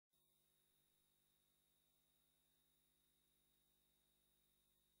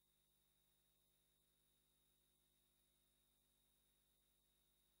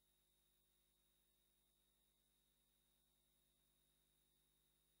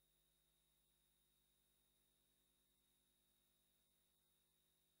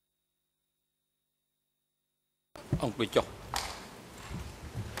ông bị chọc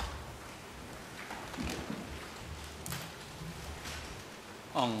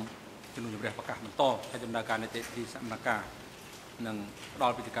ôngជំនុំជម្រះប្រកាសបន្តហើយដំណើរការនីតិវិធីសមនការនឹងផ្ដ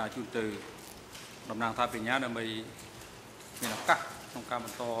ល់វិធីការជូនទៅតំណាងថាបញ្ញាដើម្បីមានឱកាសក្នុងការប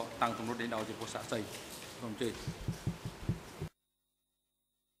ន្តតាំងទំនុកនេះដល់ចំពោះសាក្សីសូមអញ្ជើញ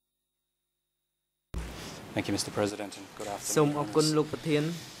Thank you, Mr. President, and good afternoon. សូមអរគុណលោកប្រធាន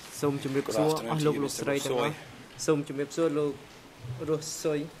សូមជម្រាបសួរអស់លោកលោកស្រីទាំងអស់សូមជម្រាបសួរលោករស់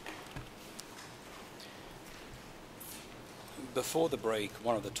សុយ Before the break,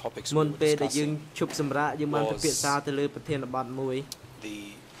 one of the topics we មុន were ពេលដែលយើង discussing ជប់សម្រាប់យើងបានពិភាក្សាទៅលើប្រធានបទមួយ the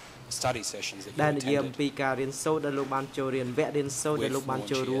study sessions that you ដែលនិយាយអំ attended ពីការរៀនសូត្រដែលលោកបានចូលរៀនវគ្គរៀនសូត្រដែលលោកបាន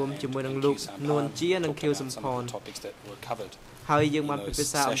ចូលរួមជាមួយនឹងលោកនួនជានិងខៀវសំផន topics that were covered. ហើយយើងបានពិភា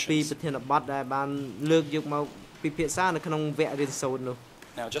ក្សាអំពីប្រធានបទដែលបានលើកយកមកពិភាក្សានៅក្នុងវគ្គរៀនសូត្រនោះ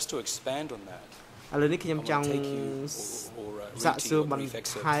Now, just to expand on that, ឥឡូវនេះខ្ញុំចង់សាកសួរបន្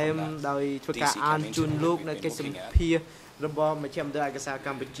ថែមដោយធ្វើការអានជូនលោកនៅកិច្ចសម្ភាសរបស់មជ្ឈមណ្ឌលឯកសារក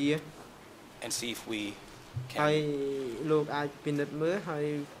ម្ពុជា and see if we ហើយ can លោកអាចពិនិត្យមើលហើយ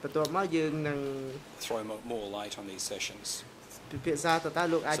បន្ទាប់មកយើងនឹង throw more light on these sessions. ពិភាក្សាតើ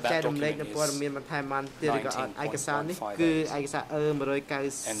លោកអាចចែករំលែកនៅព័ត៌មានបន្ថែមបានទៀតឬក៏អត់ឯកសារនេះគឺឯកសារ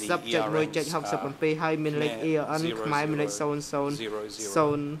 190.1.67 ហើយមានលេខ EON ខ្មែរមានលេខ 00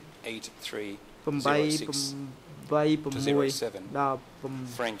 ដល់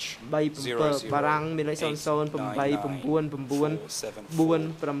French 37បារាំងមានលេខ 00 to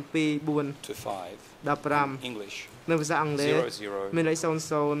 5 ដល់ 5 English នៅភាសាអង់គ្លេសមានលេខ 00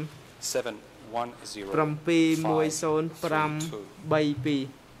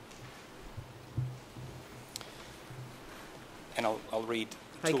 71053 and I'll read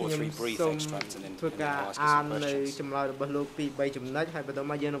ហើយ two or ខ្ញុំ three brief សូម extracts and then ធ្វើការ I'll ask you អាន some នៅ questions. ចម្លើយរបស់លោកពី3ចំណុចហើយបន្ទាប់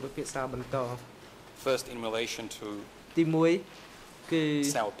មកយើងនឹងពិភាក្សាបន្ត First, in relation to ទី1គឺ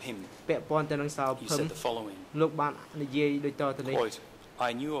Sao Pim, ពាក់ព័ន្ធទៅនឹងសោ you ភឹម said the following, លោកបាននិយាយដូចតទៅនេះ quote,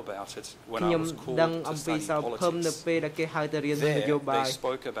 I knew about it when ខ្ញុំ I was called ដឹងអំ to ពី study សោភឹមនៅ politics. ពេលដែលគេហៅទៅរៀនន There, យោបាយ they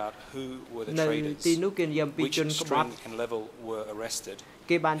spoke about who were the នៅ traders, ទីនោះគេនិយាយអំពី which ជនក្បត់ string and level were arrested,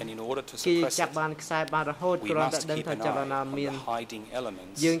 គេបាន and in order to គេ suppress ចាប់ it, បានខ្សែបានរហូត we គ្រាន់តែ must ដឹង keep ថា an ចលនា eye on មាន the hiding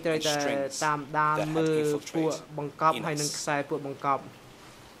elements យើងត្រូវ and តែ strings តាមដាន that had មើលពួក infiltrated បង្កប់ in ហើយនឹង us. ខ្សែពួកបង្កប់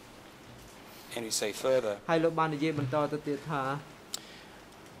And we say further, ហើយលោកបាននិយាយបន្តទៅទៀតថា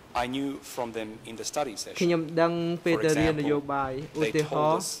I knew from them in the study ខ្ញុំ session. ដឹងពេល For ទៅរៀន example, នយោបាយឧ They ទាហ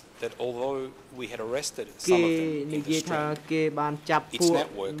told រណ៍ us that although we had arrested គេ some of them និ in យា the យថា string, គេបានចាប់ its ពួក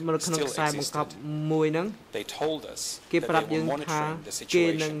network នៅក្នុង still ខ្សែបង្កប់ existed. មួយហ្នឹង They told us គេ that ប្រាប់ they យើ were ងថា monitoring the គេ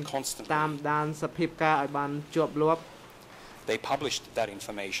នឹង situation តាម constantly. ដានសភាពការឲ្យបានជាប់លាប់ They published that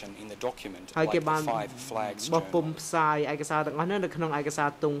information in the document ហើយ like គេ the បាន Five Flags បោះពុំ Journal. ផ្សាយឯកសារទាំងអស់នោះនៅក្នុងឯកសារ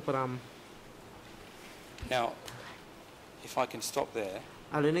ទុង Now, if I can stop there,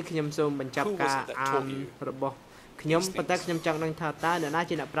 5ឥឡូវនេះខ្ញុំសូមបញ្ចប់ Who was ការ it that អាន taught you របស់ខ្ញុំ these ប៉ុន្តែ things? ខ្ញុំចង់ដឹងថាតើអ្នកណា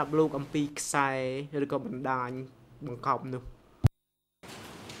ជាអ្នកប្រាប់លោកអំពីខ្សែឬក៏បណ្ដាញបង្កប់នោះ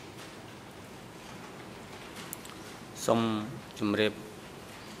សូមជម្រាប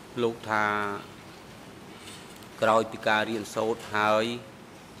លោកថាក្រោយពីការរៀនសូត្រហើយ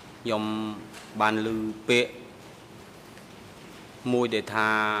ខ្ញុំបានឮពាក្យមួយដែលថា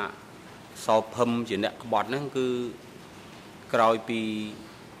សោភឹមជាអ្នកក្បត់ហ្នឹងគឺក្រោយពី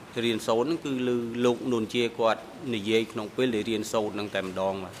រៀនសូត្រហ្នឹងគឺឮលោកនួនជាគាត់និយាយក្នុងពេលដែលរៀនសូត្រហ្នឹងតែម្ដ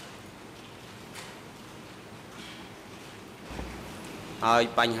ងបាទហើយ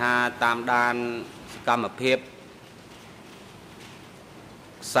បញ្ហាតាមដានសកម្មភាព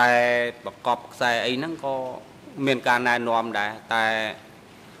ខ្សែប្រកបខ្សែអីហ្នឹងក៏មានការណែនាំដែរតែ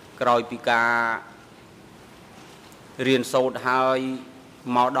ក្រោយពីការរៀនសូត្រហើយ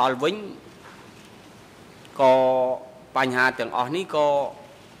មកដល់វិញក៏បញ្ហាទាំងអស់នេះក៏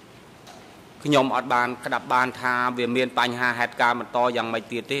ខ្ញុំអត់បានក្តាប់បានថាវាមានបញ្ហាហេតុការណ៍បន្តយ៉ាងម៉េច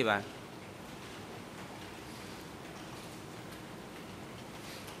ទៀតទេបាទ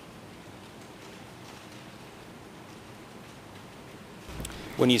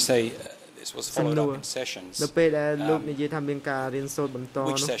when you say this was followed up Semua. in sessions, នៅពេលដែលលោកនិយាយថាមានការរៀនសូត្របន្ត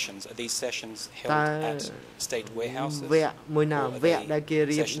which នោះ sessions? Are these sessions held Ta- at state warehouses? វគ្គមួយណា or are វគ្គ they ដែលគេ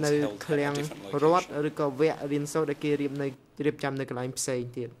រៀប sessions នៅ held at a ឃ្លាំង different រដ្ឋ location? ឬក៏វគ្គរៀនសូត្រដែលគេរៀបចំនៅកន្លែងផ្សេង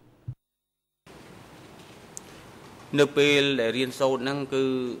ទៀត នៅពេលដែលរៀនសូត្រហ្នឹងគឺ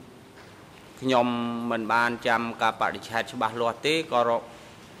ខ្ញុំមិនបានចាំការបរិច្ឆេទច្បាស់លាស់ទេក៏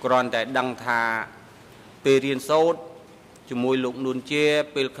គ្រាន់តែដឹងថាពេលរៀនសូត្រជាមួយលោកនួនជា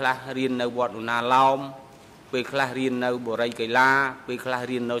ពេលខ្លះរៀននៅវត្តឧណាឡោមពេលខ្លះរៀននៅបូរីកីឡាពេលខ្លះ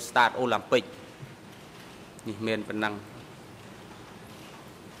រៀននៅស្តាតអូឡ িম্প ពិកនេះមានប៉ុណ្ណឹង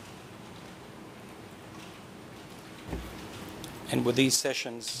And were these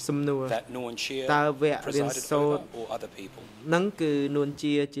sessions សំណួរ that Nuan Chia តើវគ្គរៀន presided សូត្រ over or other people? ហ្នឹងគឺនួន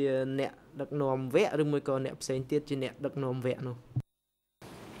ជាអ្នកដឹកនាំវគ្គឬមួយក៏អ្នកផ្សេងទៀតជាអ្នកដឹកនាំវគ្គនោះ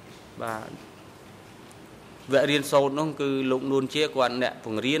បាទវគ្គរៀនសូត្រនោះគឺលោកនួនជាគាត់អ្នកប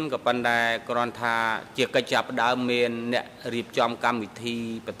ង្រៀនក៏ប៉ុន្តែគ្រាន់ថាជាកិច្ចចាប់ផ្ដើមមានអ្នករៀបចំកម្មវិធី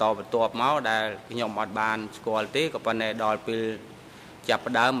បន្តបន្ទាប់មកដែលខ្ញុំអត់បានស្គាល់ទេក៏ប៉ុន្តែដល់ពេលចាប់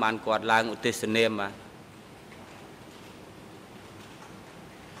ផ្ដើមបានគាត់ឡើងឧទ្ទិសនាមបាទ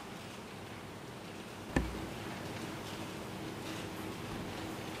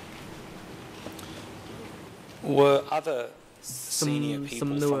Were other senior people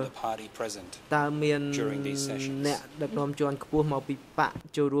from the party present តើមាន during these sessions? អ្នកដឹកនាំជាន់ខ្ពស់មកពីបក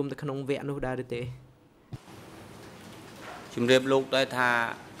ចូលរួមទៅក្នុងវគ្គនោះដែរឬទេ ជំរាបលោកដែរថា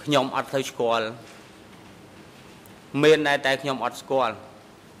ខ្ញុំអត់ទៅស្គាល់មានដែរតែខ្ញុំអត់ស្គាល់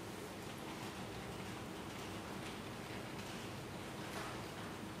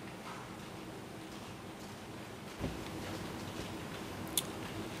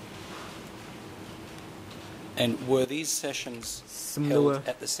And were these sessions held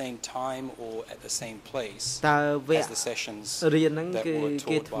at the same time or at the same place តើវ as គ្គ the sessions រៀនហ្នឹង that គឺ were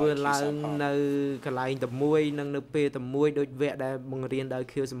គេ taught ធ្វើ by ឡើង Kisampan? នៅកន្លែងតែមួយនិងនៅពេលតែមួយដូចវគ្គដែលបង្រៀនដោយ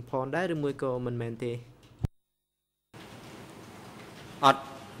ខៀវសំផនដែរឬមួយក៏មិនមែនទេអត់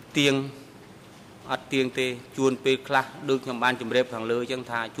ទៀងទេជួនពេលខ្លះដូចខ្ញុំបានជម្រាបខាងលើអញ្ចឹង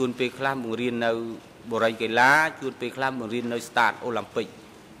ថាជួនពេលខ្លះបង្រៀននៅបរិយាកីឡាជួនពេលខ្លះបង្រៀននៅ Start Olympic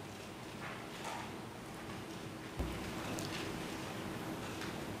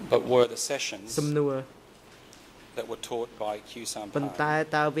But were the sessions សំណួរ that were taught by Q ប៉ុន្តែ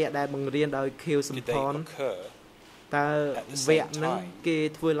Sampan តើវគ្គដែលបង្រៀនដោយខៀវសំ did ផ they ន occur តើវគ្គហ្នឹងគេ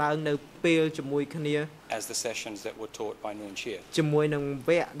ធ្វើឡើងនៅពេលជាមួយគ្នា as the sessions that were taught by Nuan Chia? ជាមួយនឹង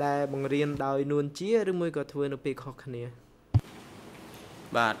វគ្គដែលបង្រៀនដោយនួនជាឬមួយក៏ធ្វើនៅពេលខុសគ្នា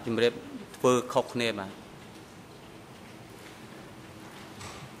បាទជំរាបធ្វើខុសគ្នាបាទ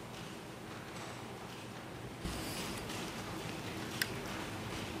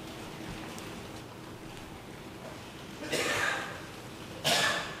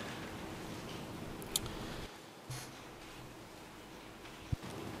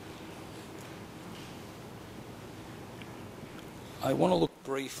I want to look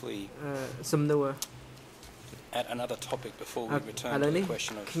briefly សំណួរ at another topic before we return ឥ to ឡូវ the នេះ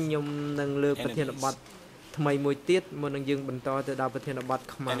question of ខ្ញុំនឹងលើកប្រធានបទថ្មីមួយទៀតមុននឹងយើងបន្តទៅដល់ប្រធានបទ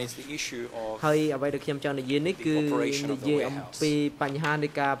ខ្មៅ and it's the issue of ហើយអ្វីដែលខ្ញុំចង់និយាយនេះគឺនិយាយអំពីបញ្ហានៃ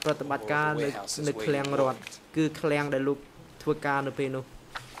ការប្រតិបត្តិការនៅឃ្លាំងរដ្ឋគឺឃ្លាំងដែលលោកធ្វើការនៅពេលនោះ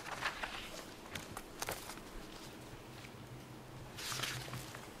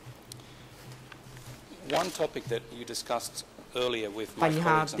one topic that you discussed earlier with my បញ្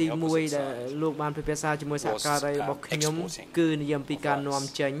ហា colleagues on ទី the 1 opposite ដែល side លោកបានពិភាក្សាជាមួយសហការីរបស់ខ្ញុំគឺនិយាយអំពីការនាំ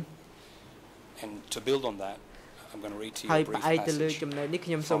ចេញ and to build on that I'm going to read to you ហើ a យ brief ផ្អែកទៅលើ passage ចំណុចនេះ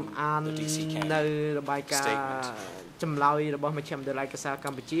ខ្ញុំសូមអាននៅរបាយការណ៍ចម្លើយរបស់មជ្ឈមណ្ឌលឯកសារក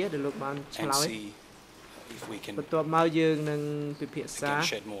ម្ពុជាដែលលោកបានឆ្ and លើយ see if we can បន្ទាប់មកយើងនឹងពិភាក្សា again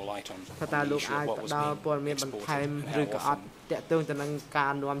shed more light on ថាតើ the លោក issue អាច of what ផ្ was ដល់ព័ត៌មាន being បន្ថែម exported ឬ and ក៏ how អត់ often. តាក់ទងទៅនឹងកា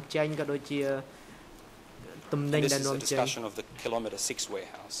រនាំចេញក៏ដូចជាទំនិញ And ដែល this is នាំ a ចេញ discussion of the kilometre 6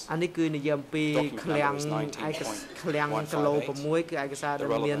 warehouse អានេះគឺនិយាយអំពីឃ្លាំងឃ្លាំងគីឡូ6គឺឯកសារ the ដែល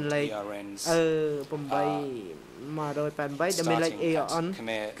មាន relevant លេខ ERNs 108ដែលមានលេខ A អន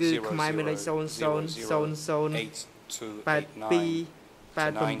គឺខ្មែរមានលេខ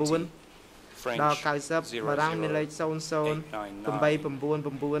00008289 French ដល់90បារាំងមានលេខ00 899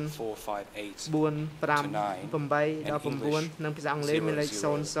 458 458ដល់9និងភាសាអង់គ្លេសមានលេខ00 710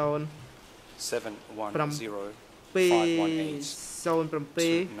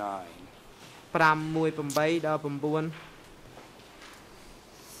 207 518ដល់9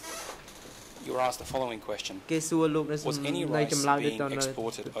 You were asked the following question គេសួរលោកនៅ Was any នៃ rice ចម្លើយដូចត being ទៅ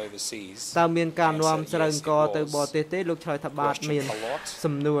exported overseas តើមានការនាំស្រូវអង្គរ Answer, yes, ទៅ it បរ was. ទេសទេលោកឆ្លើយថាបាទមាន Question, a lot.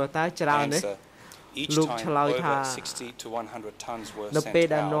 សំណួរតើច្រើនទេ Answer, each Lúc time trả lời over thà 60 to 100 tons were នៅ sent ពេល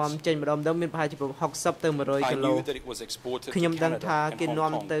ដែលនាំ out ចេញម្ដងមានប្រហែលជា60ទៅ100 I គីឡូ knew that it was exported ខ្ញុំ to ដឹង Canada ថា and គេ Hong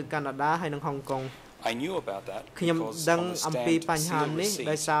នាំទៅ Kong កាណាដាហើយនិងហុងកុង I knew about that ខ្ញុំ because ដឹង on the អំពី stand បញ្ហា seal នេះ receipt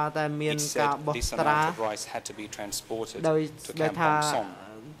ដោយសារតែមាន it ការ said បោះ this ត្រា amount of rice had to be transported ដោយ to ដែលថា Kampong Som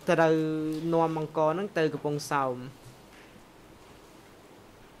ត្រូវនាំអង្គរហ្នឹងទៅកំពង់សោម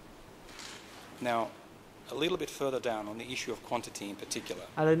Now a little bit further down on the issue of quantity in particular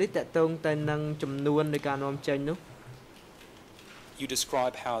ឥឡូវនេះតកតងទៅនឹងចំនួននៃការនាំចេញនោះ you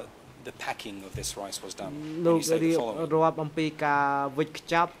describe how the packing of this rice was done លោក and you say រៀ the ប following រាប់អំពីការវិចខ្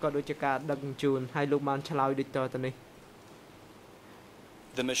ចប់ក៏ដូចជាការដឹកជញ្ជូនហើយលោកបានឆ្លើយដូចតទៅនេះ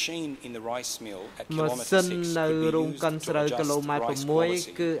The machine in the rice mill at ម៉ា kilometre ស៊ីន 6 នៅ could be រោង used កិន to ស្រូវ adjust គីឡូម៉ែត្រ rice 6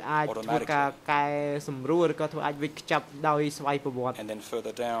 quality គឺអាចធ្វើការ automatically. កែសម្រួលឬក៏ធ្វើអាចវិចខ្ចប់ដោយស្វ័យប្រវត្តិ And then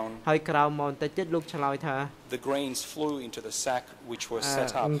further down, ហើយក្រោមមកបន្តិចទៀតលោកឆ្លើយថា the grains flew into the sack which was set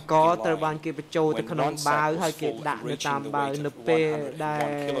up អង្គរ in ត្រូវបាន line. គេបញ្ចូលទៅក្នុង When one បាវ sack was ហើយគេ full ដាក់ and នៅ reaching តាម the បាវ weight នៅ of ពេលដែល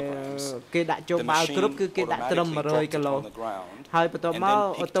 101 kilograms, គេដាក់ចូល the បាវ machine គ្រប់គឺគេដាក់ត្រឹម automatically 100 គីឡូ dropped it on the ground ហើយបន្ទាប់ and មក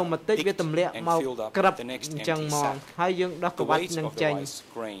then អូតូម៉ាទិកវាទម្លាក់ and មក filled up ក្រឹប the next អញ្ចឹង empty មក sack. ហើយយើងដោះ The ក្បាច់ weight នឹង of the ចេញ rice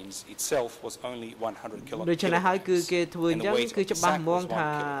grains itself was only 100 ដូច្នេះហើយគឺ kilograms. គេធ្វើអញ្ចឹង And the weight គឺ of the ច្បាស់ sack ហ្មង was ថា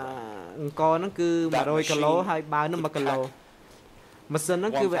 1 kilogram. អង្គរហ្នឹងគឺ That 100 គីឡូ machine ហើយបាវហ្នឹង 1 គីឡូ could ម៉ាស៊ីនហ្នឹ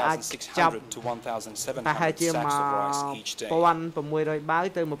ងគឺវាអាចចាប់ 1,600 to ប្រហែលជា 1,700 sacks of rice each day. 1600 បាវ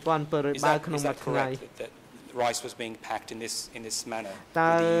ទៅ 1700 បាវក្នុងមួយថ្ងៃ that rice was being packed in this manner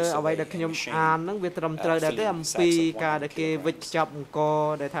តើ with the use of អ្វីដែល a ខ្ញុំ machine? អានហ្នឹងវាត្រឹមត្រូវដែរទេអំពីការដែលគេវិចខ្ចប់អង្គរ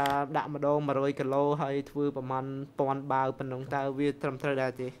ដែលថាដាក់ម្ដង100គីឡូហើយធ្វើប្រហែល1000បាវប៉ុណ្ណឹងតើវាត្រឹមត្រូវដែ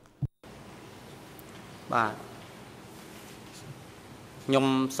រទេបាទខ្ញុំ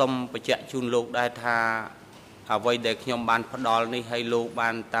សូមបញ្ជាក់ជូនលោកដែរថាអ្វីដែលខ្ញុំបានផ្ដល់នេះឲ្យលោកបា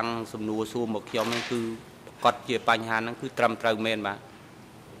នតាំងសំណួរសួរមកខ្ញុំហ្នឹងគឺប្រកាសជាបញ្ហាហ្នឹងគឺត្រឹមត្រូវមែនបាទ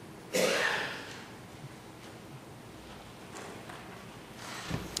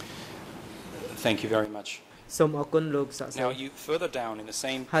Thank you very much. សូមអរគុណលោកសាស្ត្រា Now you further down in the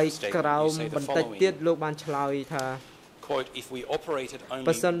same ហើយ statement ក្រោម you say the បន្តិច following. ទៀតលោកបានឆ្លើយថា Quote, if we operated only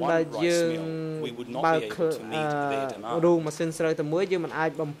បើសិនបើ one យើ rice ង mill, we would not បើ be ក able to meet their demand. រូងម៉ាស៊ីនស្រូវតែមួយយើងមិនអា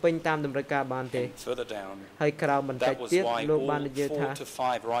ចបំពេញតាមតម្រូវការបានទេ And further down, ហើយក្រោមបន្តិច that was ទៀត why លោក all បាននិយាយថា 4 to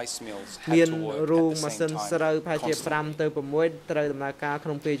 5 rice mills មាន had to work រូង at ម៉ា the ស៊ីន same ស្រូវ time ប្រហែលជា constantly. 5ទៅ6ត្រូវដំណើរការក្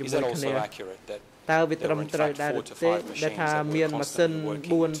នុងពេល Is ជាមួយ that គ្នា also accurate that តើវាត្រឹមត្រូវដែរទេដែលថាមានម៉ាស៊ីន 4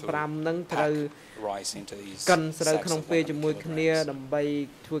 5ហ្នឹងត្រូវ rice into these កិនស្រូវ sacks ក្នុង of ពេល 100 ជាមួយគ្នា kilograms? ដើម្បី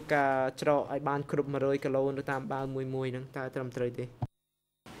ធ្វើការច្រកឲ្យបានគ្រប់100គីឡូនៅតាមបាវមួយហ្នឹងតើត្រឹមត្រូវទេ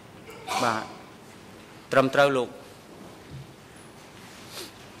បាទត្រឹមត្រូវលោក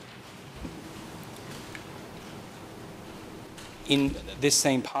In this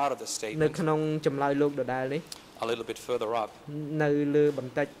same part of the នៅ statement, ក្នុងចម្លើយលោកដដែលនេះ a little bit further up, នៅលើប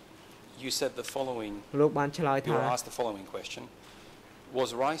ន្តិច you said the following. លោកបានឆ្លើយ You ថា were asked the following question: Was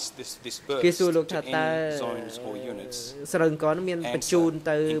rice dispersed គេសួរលោក to ថាតើ any zones or units? ស្រូវអង្គរនោះមានបញ្ជូន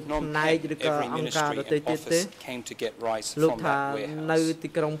ទៅ In ផ្ Phnom នែក Penh, ឬក៏ every អង្គការ ministry ដទៃ and ទៀតទេ office came to get rice លោក from ថា that នៅ warehouse. ទី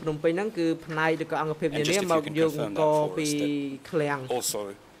ក្រុងភ្នំពេញហ្នឹងគឺផ្នែកឬក៏អង្គភាពនា And នា just if មក you can យក confirm អង្គ that for ពី us, that ឃ្លាំង Also,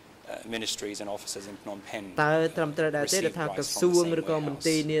 ministries and offices in Phnom Penh តើត្រឹមត្រូវដែរទេដែលថាក្រសួងឬក៏មន្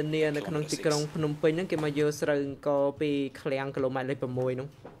ទីរនានានៅក្នុងទីក្រុងភ្នំពេញហ្នឹងគេមកយកស្រូវអង្គពីឃ្លាំងគីឡូម៉ែត្រលេខ6ហ្នឹង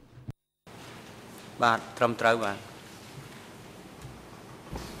បាទត្រឹមត្រូវបាទ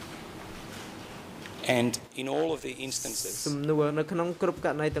And in all of the instances, សំណួរនៅក្នុងគ្រប់ក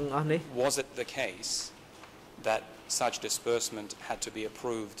រណីទាំងអស់នេះ was it the case that such disbursement had to be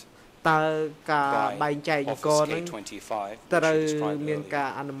approved តើការបែងចែកអង្គ Office ហ្នឹង K25, ត្រូវ which you described មាន earlier? ការ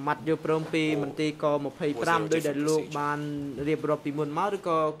អនុម័តយកព្រមពីមន្ទីរក25ដោយដែលលោកបានរៀបរាប់ពីមុនមកឬ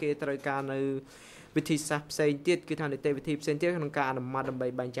ក៏គេត្រូវការនៅវិធីសាស្ត្រផ្សេងទៀតគឺថានីតិវិធីផ្សេងទៀតក្នុងការអនុម័តដើម្បី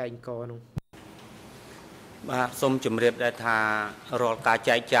បែងចែកអង្គនោះ បាទសូមជម្រាបដែរថារាល់ការ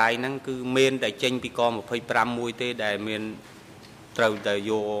ចែកចាយហ្នឹងគឺមានតែចេញពីក25មួយទេដែលមានត្រូវតែ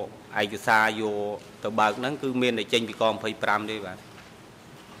យកឯកសារយកទៅបើកហ្នឹងគឺមានតែចេញពីក25ទេបាទ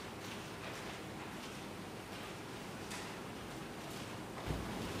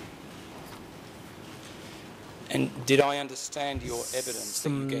And did I understand your evidence that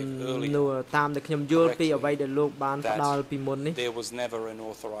សំ you gave ណួ earlier? រតាមដែលខ្ញុំយល់ពីអ្វីដែលលោកបានផ្ដល់ពីមុននេះ There was never an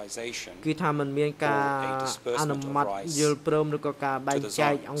authorization គឺថាมันមានការអនុម័តយល់ព្រមឬក៏ការបែងចែ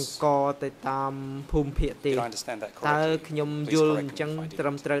កអង្គទៅតាមភូមិភាគទេ Did I understand that តើ correctly? ខ្ញុំយល់អញ្ចឹងត្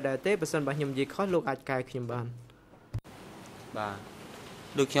រឹមត្រូវដែរទេបើសិនបើខ្ញុំនិយាយខុសលោកអាចកែខ្ញុំបាន បាទ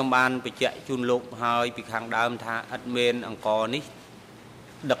ដូចខ្ញុំបានបញ្ជាក់ជូនលោកហើយពីខាងដើមថាអត់មានអង្គនេះ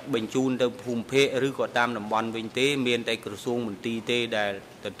ដឹកបញ្ជូនទៅភូមិភាគឬក៏តាមតំបន់វិញទេមានតែក្រសួងមន្ទីរទេដែល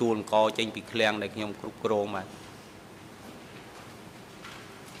ទទួលអង្គចេញពីឃ្លាំងដែលខ្ញុំគ្រប់គ្រងបាទ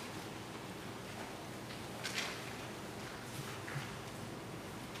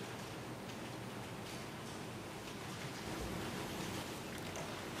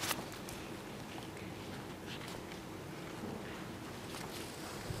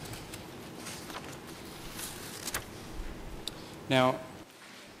Now,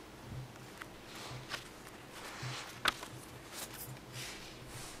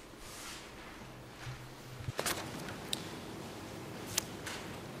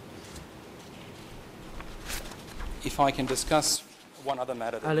 if I can discuss one other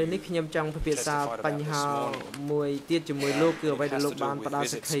matter ឥឡូវនេះ that ខ្ញុំចង់ពិភាក្សាបញ្ហាមួយទៀតជាមួយលោកគឺអ្វីដែលលោកបានផ្ដល់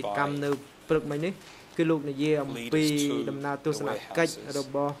សក្ខីកម្មនៅព្រឹកមិញនេះ you គឺលោកនិយាយអំពី lead us to ដំណើរទស្សន the កិច្ច warehouses. រ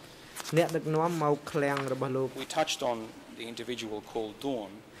បស់អ្នកដឹកនាំមកឃ្លាំងរបស់លោក We touched on the individual called Dawn,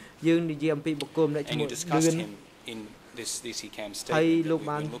 យើងនិយាយអំពីបុគ្គលម្នាក់ឈ្ and មោះ you ឌឿ discussed ន him in this ECAM ហើយ statement លោក that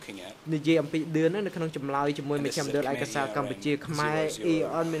បាន we've been looking at. និយាយអំពីឌឿនហ្នឹងនៅក្នុងចម្លើយជាមួយមជ្ឈមណ្ឌលឯកសារកម្ពុជាខ្មែរ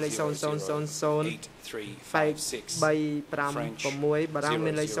EON មានលេខ0000 8356 8356បារាំង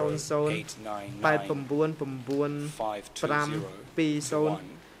មានលេខ00 899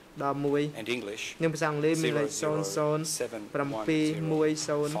 520 ដល់1 and English និងភាសាអង់គ្លេសមានលេខ00 710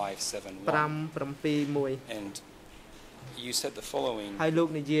 and you said the following ហើយលោក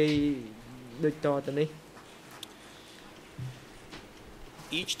និយាយដូចតទៅនេះ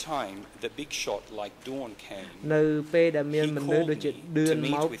each time the big shot like Dawn came នៅពេលដែលមានមនុស្សដូចជាឌឿន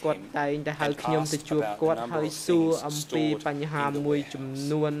មកគាត់តែងតែហៅខ្ញុំទៅជួបគាត់ហើយសួរអំពីបញ្ហាមួយចំ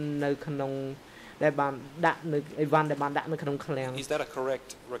នួននៅក្នុងដែលបានដាក់នៅអីវ៉ាន់ដែលបានដាក់នៅក្នុងឃ្លាំង Is that a correct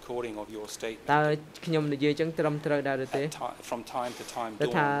recording of your statement តើខ្ញុំនិយាយចឹងត្រឹមត្រូវដែរទេ from time to time តែ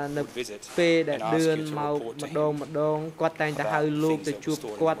ថា Dawn នៅ would visit ពេលដែល and ឌឿ ask ន you to មក report to ម្ដង him ម្ដងគាត់តែងតែហៅលោកទៅជួប about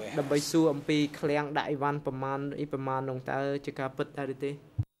things that were គាត់ stored in the ដើម្បីសួរអំពីឃ្លាំងដាក់អីវ៉ាន់ប្រមាណនោះតើជាការពិតដែរទេ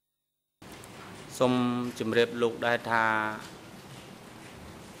សូមជម្រាបលោកដែរថា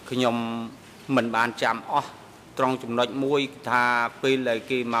ខ្ញុំមិនបានចាំអស់ត្រង់ចំណុចមួយថាពេលដែល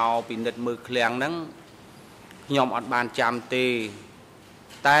គេមកពិនិត្យមើលឃ្លាំងហ្នឹងខ្ញុំអត់បានចាំទេ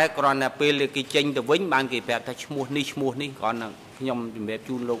តែគ្រាន់តែពេលគេចេញទៅវិញបានគេប្រាប់ថាឈ្មោះនេះគ្រាន់តែខ្ញុំជម្រាប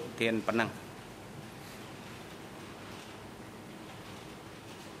ជូនលោកធានប៉ុណ្ណឹង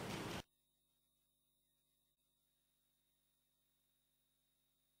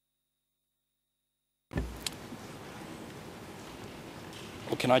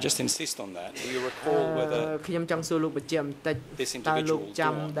Or can I just insist on that? Do you recall whether ខ្ញុំចង់សួរលោកបញ្ជាក់បន្តិច this តើលោក individual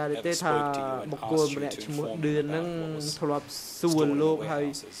ចាំ Dawn ដែរទេ ever ថា spoke to you and បុគ្គល asked ម្ you នាក់ to ឈ្មោះ inform ឌឿន him ហ្នឹង about what was ធ្លាប់សួរ stored in លោ the កហើយ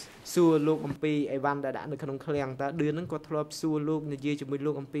warehouses? សួរលោកអំពីអីវ៉ាន់ដែលដាក់នៅក្នុងឃ្លាំងតើឌឿនហ្នឹងគាត់ធ្លាប់សួរលោកនិយាយជាមួយ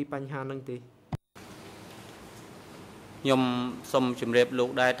លោកអំពីបញ្ហាហ្នឹងទេ ខ្ញុំសូមជម្រាបលោក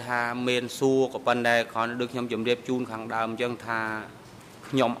ដែរថាមានសួរក៏ប៉ុន្តែគ្រាន់តែដូចខ្ញុំជម្រាបជូនខាងដើមអញ្ចឹងថា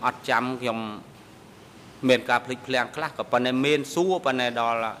ខ្ញុំអត់ចាំខ្ញុំមានការភ្លេចភ្លាំងខ្លះក៏ប៉ុន្តែមានសួរប៉ុន្តែដ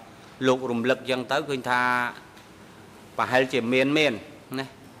ល់លោករំលឹកអញ្ចឹងទៅឃើញថាប្រហែលជាមានណា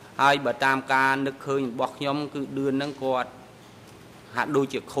ហើយបើតាមការនឹកឃើញរបស់ខ្ញុំគឺឌឿនហ្នឹងគាត់ហាក់ដូច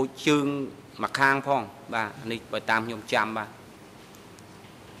ជាខូចជើងមួយខាងផងបាទនេះបើតាមខ្ញុំចាំបាទ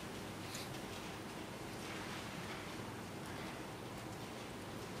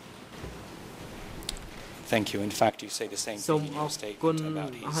Thank you. In fact, you say the same សូម thing in អ your រគុណ statement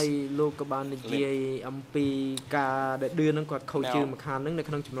about ហើយ his លោកក៏បាននិយាយអំពីការដែលឌឿនហ្នឹងគាត់ខូចជើងមួយខាងហ្នឹងនៅ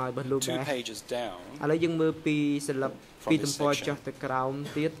ក្នុងចម្លើយរបស់លោក two ដែរ pages down. ឥឡូវយើងមើលពីសិលឹក From ពី this ទំព័រ section. ចុះទៅក្រោម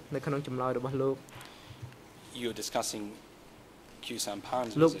ទៀតនៅក្នុងចម្លើយរបស់លោក You're discussing Q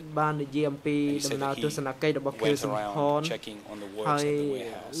Sampan's លោក visit. បាននិយាយអំពី And you ដំ said ណើរ that ទស្សនកិច្ចរបស់ខៀវ went សំផន around checking on the works ហើយ at the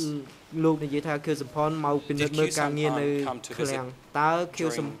warehouse. លោកនិយាយថាខៀវសំផនមកពិនិត្យមើលការងារនៅ come to ឃ្លាំង visit តើខៀវ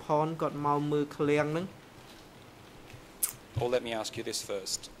during- សំផនគាត់មកមើលឃ្លាំងហ្នឹង Or let me ask you this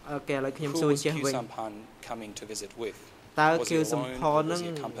first. អូខេឥឡូវខ្ញុំ Who សួរ was ចេះ Q វិញ Sampan coming to visit with? តើ Was ខៀ he វសំ alone ផ or នហ្នឹង was he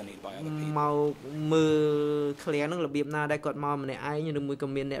accompanied by other people? មកមើលឃ្លាំងហ្នឹងរបៀបណាដែរគាត់មកម្នាក់ឯងឬមួយក៏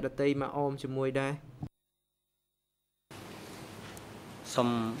មានអ្នកដទៃមកអមជាមួយដែរ សូម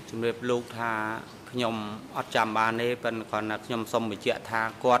ជម្រាបលោកថាខ្ញុំអត់ចាំបានទេប៉ុន្តែគ្រាន់តែខ្ញុំសូមបញ្ជាក់ថា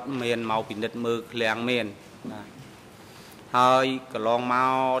គាត់មានមកពិនិត្យមើលឃ្លាំងមានបាទហើយកន្លងម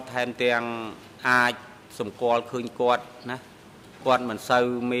កថែមទាំងអាចសម្គាល់ឃើញគាត់ណាគាត់មិនសូវ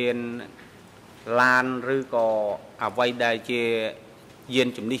មានឡានឬក៏អ្វីដែលជាយាន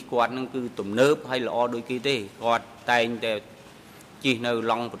ជំនិះគាត់នឹងគឺទំនើបហើយល្អដូចគេទេគាត់តែងតែជិះនៅ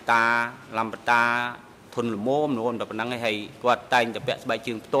ឡង់បតាឡំបតាធុនល្មមតែប៉ុណ្្នឹងឯងហើយគាត់តែងតែពាក់ស្បែក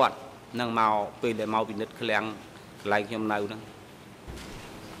ជើងផ្ទាត់នឹងមកពេលដែលមកពិនិត្យឃ្លាំងកន្លែងខ្ញុំនៅហ្នឹង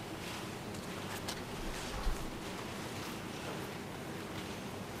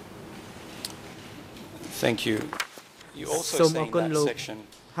Thank you. You សូ also មអ say រ in គុណ that លោក section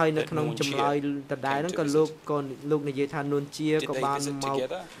ហើយនៅ that ក្នុង Noon ចម្លើយ Chia ដដែល came ហ្នឹង to ក៏ visit. លោកនិយាយថានួនជា Did ក៏ they បាន visit មក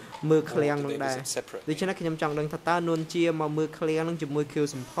together មើល or ឃ្លាំង did ហ្នឹង they ដែរ visit separately? ដូច្នេះខ្ញុំចង់ដឹងថាតើនួនជាមកមើលឃ្លាំងហ្នឹងជាមួយខៀវ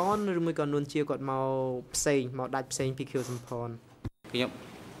សំផនឬមួយក៏នួនជាគាត់មកផ្សេងមកដាច់ផ្សេងពីខៀវសំផន ខ្ញុំ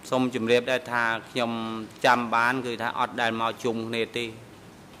សូមជម្រាបដែរថាខ្ញុំចាំបានគឺថាអត់ដែលមកជុំគ្នាទេ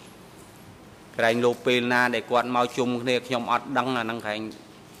ក្រែងលោកពេលណាដែលគាត់មកជុំគ្នាខ្ញុំអត់ដឹងអាហ្នឹងក្រែង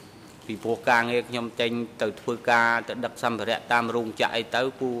ពីព្រោះការងារខ្ញុំចេញទៅធ្វើការទៅដឹកសម្ភារៈតាមរោងចក្រអីទៅ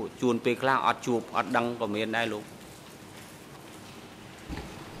គូជួនពេលខ្លះអត់ជួបអត់ដឹងក៏មានដែរលោក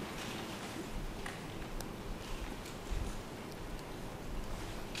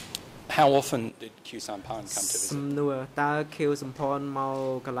How How often did Q Sampan come to visit? សំណួរតើខៀវសំផនមក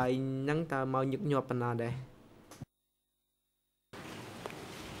កន្លែងហ្នឹងតើមកញឹកញាប់ប៉ុណ្ណាដែរ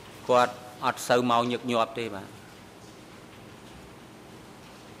គាត់អត់សូវមកញឹកញាប់ទេបាទ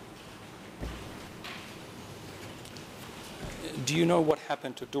Do you know what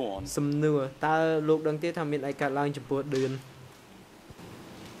happened to Dawn? សំណួរតើលោកដឹងទេថាមានអីកើតឡើងចំពោះឌឿន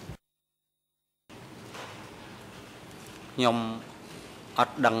ខ្ញុំអ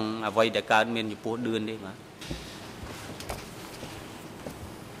ត់ដឹងអ្វីដែលកើតមានចំពោះឌឿនទេបាទ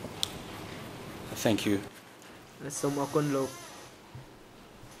Thank you. សូមអរគុណលោក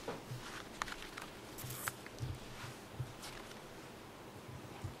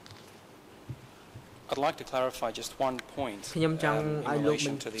I'd like to clarify just one point ខ្ញុំចង់ in ឲ្យលោក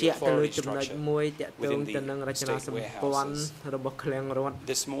relation បញ្ to the ជាក់ទៅលើ authority ចំណុច structure. មួយតាក់ទង within ទៅនឹង the រចនា state សម្ព័ន្ធ warehouses. របស់ឃ្លាំងរដ្ឋ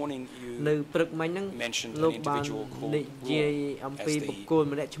This morning នៅ you ព្រឹកមិញហ្នឹង mentioned លោ an កបាន individual និ called យាយ Ro អំពី as បុ the គ្គល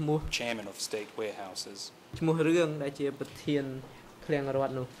ម្នាក់ឈ្មោះ chairman of state warehouses. ឈ្មោះរឿងដែលជាប្រធានឃ្លាំងរ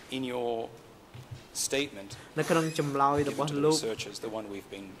ដ្ឋនោះ In your statement នៅក្នុងចម្លើយរ given របស់ to the លោក researchers, the one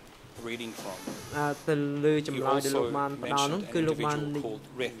we've been reading from, ទៅលើចម្ you លើយដែលលោក also បានផ្ដល់នោះ mentioned គឺ an លោកបាន individual called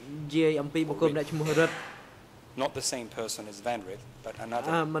Rith, និយាយអំពីបុគ្គលម្នាក់ឈ្មោះរិទ្ធ not the same person as Van Rith, but another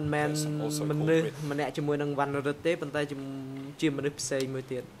មិនមែន person also ម called នុស្ស Rith. ម្នាក់ជាមួយនឹងវណ្ណរិទ្ធទេប៉ុន្តែជាមនុស្សផ្សេងមួយ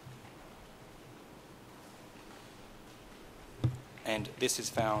ទៀត And this is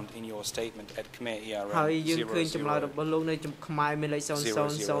found in your statement at Khmer ហើយ ERM យើងឃើញចម្លើយរបស់លោកនៅខ្មែរមានលេខ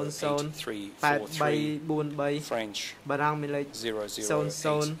 00008343 French បារាំងមានលេខ 00899508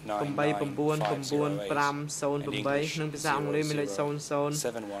 00895008 និងភាសាអង់គ្លេសមានលេខ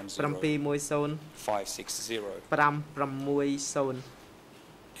 00710560 560.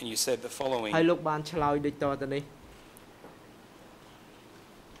 And you said the following: ហើយលោកបានឆ្លើយដូចតទៅនេះ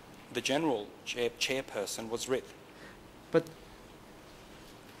the general chairperson was Rith. ពិត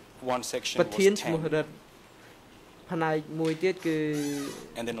One section ប្រធាន was ឈ្មោះ Tang. រិទ្ធផ្នែកមួយទៀតគឺ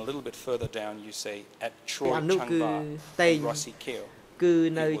And then a little bit further down you say at ពី Troy អនុគឺ Changba តែង and Rossi Keo. គឺ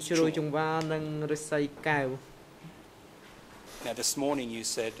នៅជ្រោយចង្វានិងរិស័យកែវ Now this morning you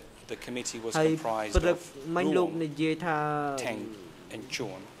said the committee was ហើយ comprised ព្រឹក of មិញលោក Ruong, និយាយថា Tang and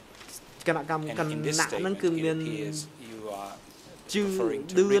Chuan. គណៈកម្មការ And in this ហ្នឹង statement គឺមាន it appears you are ជឿ referring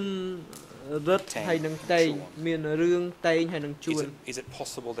to ឌឿ Rith. នរិទ្ធហើយនឹងតែងមានរឿងតែងហើយនឹងជួន Is it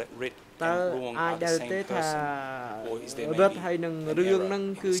possible that Rith តើ and Ruong អាច are ដែ the ល same ទេថា person? Or is there រិទ្ធ maybe ហើយនឹង an រឿង error ហ្នឹង in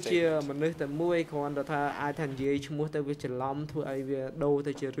the គឺជា statement? មនុស្សតែមួយគ្រាន់តែថាអាចថានិយាយឈ្មោះទៅវាច្រឡំធ្វើឲ្យវាដូរ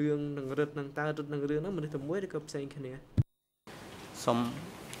ទៅជារឿងនឹងរិទ្ធនឹងតើរិទ្ធនឹងរឿងហ្នឹងមនុស្សតែមួយឬក៏ផ្សេងគ្នា សូម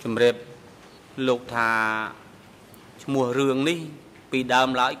ជម្រាបលោកថាឈ្មោះរឿងនេះពីដើម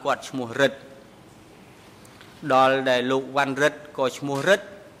ឡើយគាត់ឈ្មោះរិទ្ធដល់ដែលលោកវ៉ាន់រិទ្ធក៏ឈ្មោះរិទ្ធ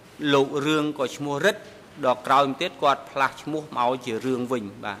លោករឿងក៏ឈ្មោះរិទ្ធដល់ក្រោយមកទៀតគាត់ផ្លាស់ឈ្មោះមកឲ្យជារឿងវិញ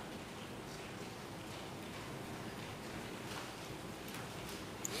បាទ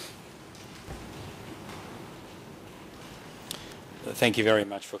Thank you very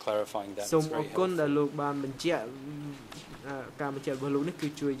much for clarifying that. សូម It's អរ very គុណ helpful. ដែលលោកបានបញ្ជាក់ការបញ្ជាក់របស់លោកនេះគឺ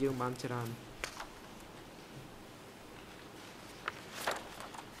ជួយយើងបានច្រើន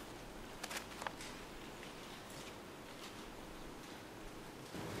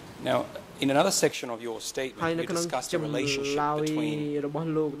Now, in another section of your ហើយ statement, នៅ you ក្នុង discussed the ចម្លើ relationship យ between របស់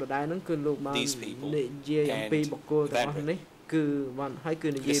លោកដដែលហ្នឹងគឺលោកបាន these people និយាយអំពី and បុគ្គលទាំងអស់នេះគឺបានហើយគឺ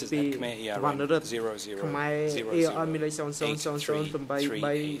និយាយ This is ពី at Khmer ERM វណ្ណរិទ្ធ 00 ខ្មែរ ER មានលេខ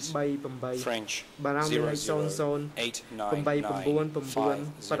 00083338 French បារាំងមានលេខ 00899503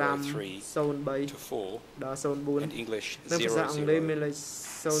 00895003 to 4 ដល់ and 04 English និងភាសាអង់គ្លេសមានលេខ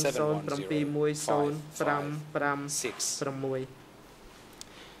 00710556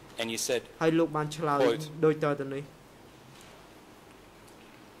 007106 And you said ហើយលោកបានឆ្លើយ Quote. ដូចតទៅនេះ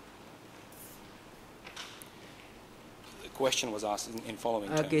the question was asked in following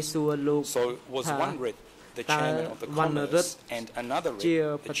គេ terms. សួរលោក So was ថា one Rith the តើ chairman of the វណ្ណរិទ្ធ commerce and another ជា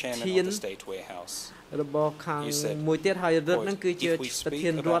Rith ប្រ the chairman ធាន of the state warehouse? របស់ខាង You said, មួយទៀតហើយរដ្ឋហ្នឹងគឺជា if we ប្រធា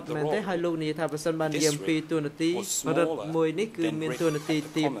ន speak រដ្ឋ about the មែនទេ role, ហើយលោកនិយាយថាប្រសិនបាននិយាយ this អំពី Rith ទួនាទី was រដ្ឋ smaller មួយនេះគឺ than មាន Rith ទួនាទី at the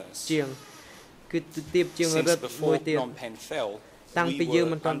ទាប commerce. ជាងគឺទាបជាង Since រដ្ឋមួយ before ទៀត Phnom Penh fell, តាំង we ពីយើង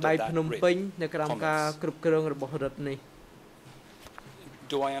were មិនទាន់ under បែក that ភ្នំ Rith ពេញនៅក្រោមការ commerce. គ្រប់គ្រងរបស់រដ្ឋនេះ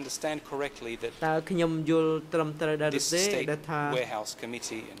Do I understand correctly that តើខ្ញុំយល់ត្រឹមត្រូវដែរ this ទេ state ដែលថា warehouse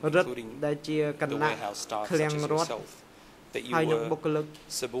committee, and រដ្ឋ including ដែលជាគ the ណៈ warehouse staff ឃ្លាំង such as រដ្ឋ yourself, that you ហើយនឹងបុ were គ្គលិក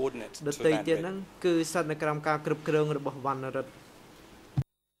subordinate ដ to ទៃ Van ទៀត Rith? ហ្នឹងគឺស្ថិតនៅក្រោមការគ្រប់គ្រងរបស់វណ្ណរដ្ឋ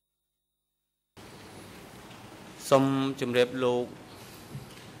សូមជម្រាបលោក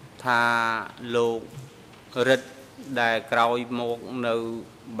ថាលោករិទ្ធដែលក្រោយមកនៅ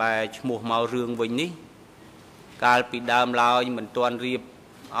បែរឈ្មោះមករឿងវិញនេះកាលពីដើមឡើយមិនទាន់រៀប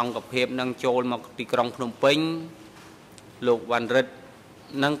អង្គភាពនឹងចូលមកទីក្រុងភ្នំពេញលោកវ៉ាន់រិទ្ធ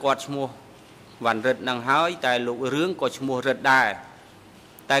នឹងគាត់ឈ្មោះវ៉ាន់រិទ្ធនឹងហើយតែលោករឿងក៏ឈ្មោះរិទ្ធដែរ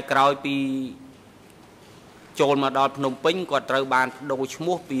តែក្រោយពីចូលមកដល់ភ្នំពេញគាត់ត្រូវបានបដូរឈ្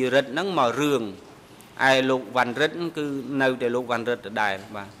មោះពីរិទ្ធនឹងមករឿងឯលោកវ៉ាន់រិទ្ធគឺនៅតែលោកវ៉ាន់រិទ្ធដដែល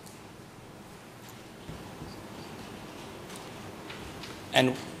បាទ And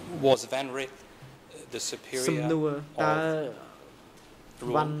was Van Rith the superior of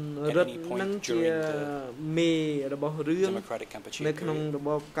វ៉ាន់រិទ្ធនឹងជាមេរបស់រឿងនៅក្នុងរប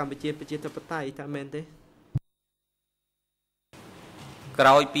បកម្ពុជាប្រជាធិបតេយ្យតើមែនទេក្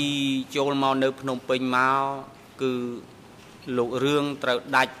រោយពីចូលមកនៅភ្នំពេញមកគឺលោករឿងត្រូវ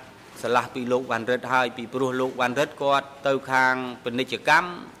ដាច់ឆ្លាស់ពីលោកវ៉ាន់រិទ្ធហើយពីព្រោះលោកវ៉ាន់រិទ្ធគាត់ទៅខាងពាណិជ្ជកម្ម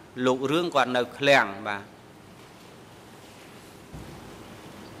លោករឿងគាត់នៅឃ្លាំងបាទ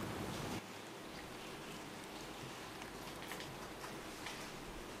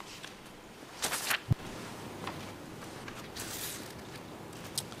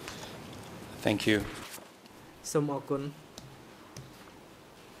Thank you. សូមអរគុណ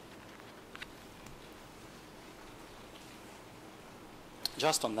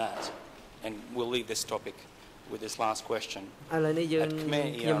Just on that, and we'll leave this topic with this last question. ឥឡូវនេះយើង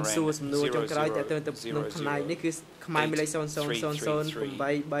ខ្ញុំសួរសំណួរចុងក្រោយតែទៅក្នុងផ្នែកនេះគឺខ្មែរមានលេខ0000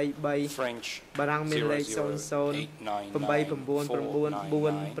 833 French បារាំងមានលេខ00 899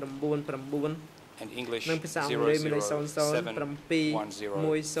 and English និងភាសាអង់គ្លេសមានលេខ00 7105552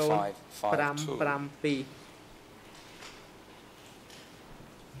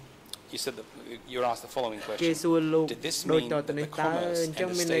 You said that you're asked the following គេ question. សួរលោក Did this ដូច mean ត that ទៅនេះ the តើ commerce អញ្ចឹង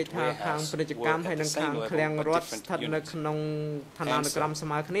and មាន the ន័យ state ថាខាង warehouse ពាណិជ្ជ were កម្មហើយ at និង the ខាង same ឃ្លាំង level រដ្ឋ but ស្ថិត different នៅ units? ក្នុងឋានានុក្រមស្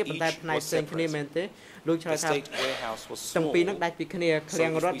មើគ្នាប៉ុន្តែផ្នែកផ្សេងគ្នាមែនទេលោកឆ្លើយ The ថា state warehouse was ទាំង small. ពីរនឹងដាច់ពីគ្នាឃ្លាំ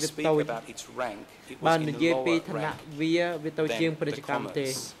ង So រដ្ឋ if we វា speak តូច about its rank, it បើ was in និ the យាយពី lower ឋានៈ rank វាតូចជាង than ពាណិជ្ជ the កម្មទេ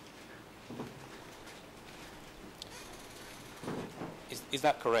commerce. Is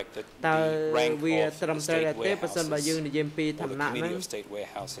that correct that តើ the rank វា of ត្រឹម the ត្រូវ state ដែរទេបើសិនបើយើង warehouses និយាយពីឋា or the នៈហ្នឹង committee of state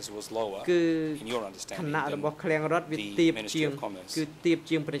warehouses was lower គឺ in your ឋា understanding នៈរ than របស់ឃ្លាំងរដ្ឋវា the ទាប Ministry ជាង of Commerce? គឺទាប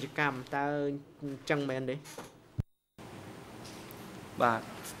ជាងពាណិជ្ជកម្មតើអញ្ចឹងមែនទេ បាទ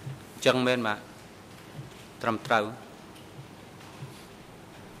អញ្ចឹងមែនបាទត្រឹមត្រូវ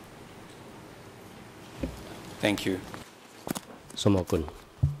Thank you. សូមអរគុណ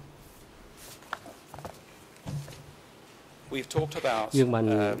We've talked about យើងបាន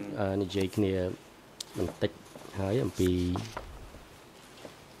និយាយគ្នាបន្តិចហើយអំពី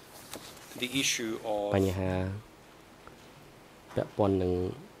the issue of បញ្ហាពាក់ព័ន្ធនឹង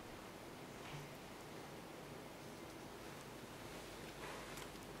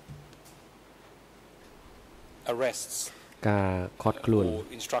arrests ការខត់ខ្លួន or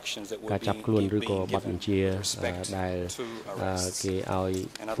instructions that កា were រចាប់ខ្លួន ឬក៏ being បទ given បញ្ជា with respect ដែល to arrests. គេឲ្យ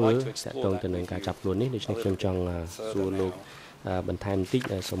ធ្វើតាក់ទងទៅនឹងការចាប់ខ្លួននេះដូច្នេះខ្ញុំចង់សួរលោកបន្ថែមបន្តិច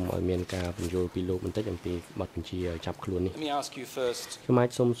សូមឲ្យមានការបញ្យល់ពីលោកបន្តិចអំពីបទបញ្ជាចាប់ខ្លួននេះ Let me ask you first, ខ្ញុំអាច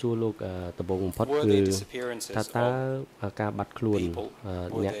សូមសួរលោកដំបូងបំផុត were គឺ there disappearances តើ of ការបាត់ខ្លួន people?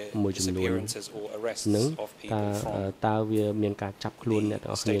 អ្នក Were មួយ there ចំនួន disappearances or arrests នឹង of តើ people from តើវាមានការចាប់ខ្លួនអ្នកទាំ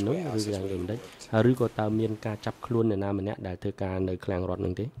ងអស់គ្នានោះឬយ៉ាងដូចម្ដេចឬក៏តើមានការចាប់ខ្លួនអ្នកណាម្នាក់ដែលធ្វើការនៅឃ្លាំងរដ្ឋនឹ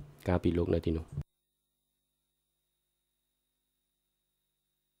ងទេកាលពីលោកនៅទីនោះ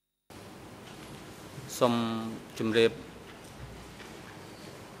សូមជម្រាប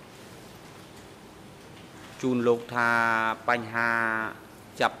ជូនលោកថាបញ្ហា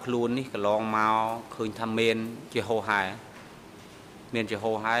ចាប់ខ្លួននេះកន្លងមកឃើញថាមានជាហោហែមានជា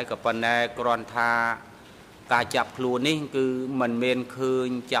ហោហែក៏ប៉ុន្តែគ្រាន់ថាការចាប់ខ្លួននេះគឺមិនមានឃើញ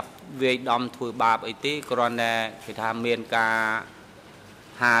ចាប់វាយដំធ្វើបាបអីទេគ្រាន់តែគេថាមានការ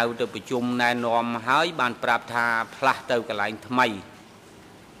ហៅទៅប្រជុំណែនាំហើយបានប្រាប់ថាផ្លាស់ទៅកន្លែងថ្មី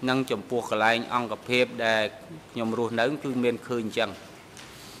នឹងចំពោះកន្លែងអង្គភាពដែលខ្ញុំរស់នៅគឺមានឃើញអញ្ចឹង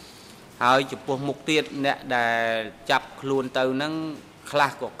ហើយចំពោះមុខទៀតអ្នកដែលចាប់ខ្លួនទៅហ្នឹងខ្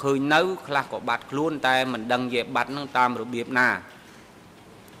លះក៏ឃើញនៅខ្លះក៏បាត់ខ្លួនតែមិនដឹងជាបាត់ហ្នឹងតាមរបៀបណា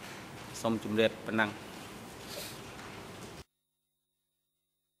សូមជម្រាបប៉ុណ្ណឹង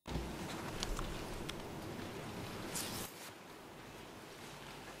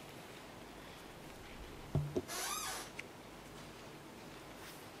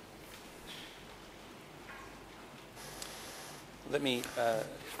Let me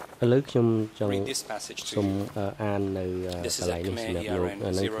ឥឡូវខ្ញុំចង់ read this passage សូម to you. អាននៅកន្លែងនេះសម្រាប់លោកនៅ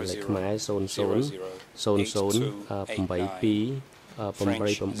លេខខ្មែរ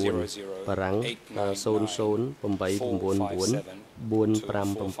00008289បារាំង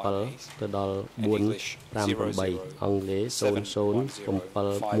00899457ទៅដល់458អង់គ្លេស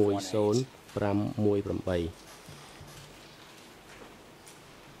00710518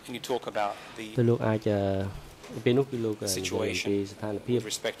 And you talk about the ទៅលោកអាចពេលនោះគឺលោកនិយាយអំពីស្ថានភាព with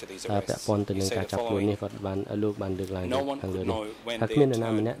respect to these ពាក់ arrests. ព័ន្ធទៅ You នឹង say ការ the ចាប់ខ្លួននេះ following: គាត់បានលោកបានលើកឡើង No one ខាងលើ could នេះ know when ថា their គ្មាននរណា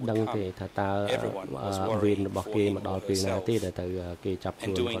turn ម្នាក់ would ដឹង come. ទេថាតើ Everyone was វេ worried នរបស់ for គេ him មកដល់ or ពេលណា herself ទេដែលត្រូវគេចាប់ខ្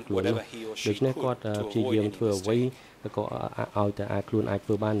លួន and doing គាត់ខ្លួននោះ whatever he or she ដូច្នេះ could គាត់ to ព្យា avoid យាម any ធ្វើអ្វី mistake. ក៏ឲ្យតែអាចខ្លួនអាចធ្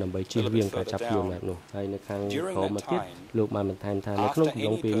វើបានដើម្បីជៀសវាងការចាប់ខ្លួនបែបនោះហើយនៅខាង During ក្រោម that មកទៀត time, លោកបានបន្ថែមថានៅក្នុងកំ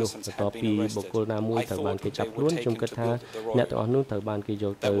ឡុងពេលនោះបន្ទាប់ពីបុគ្គលណាមួយត្រូវបានគេចាប់ខ្លួនខ្ញុំគិតថាអ្នកទាំងអស់នោះត្រូវបានគេយ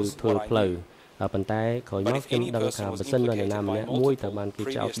កទៅធ្វើផ្លូវប៉ុន្តែក្រោយមកខ្ញុំដឹងថាបើសិនបើនរណាម្នាក់មួយត្រូវបានគេ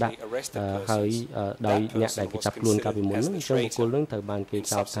ចោទដាក់ហើយដោយអ្នកដែលគេចាប់ខ្លួនកាលពីមុនហ្នឹងអញ្ចឹងបុគ្គលហ្នឹងត្រូវបានគេ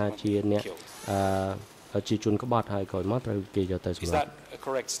ចោទថាជាអ្នកជាជនក្បត់ហើយក្រោយមកត្រូវគេយកទៅសម្លាប់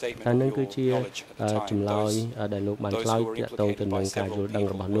ហើយនឹងគឺជាចម្លើយដែលលោកបានឆ្លើយទាក់ទងទៅនឹងការយល់ដឹង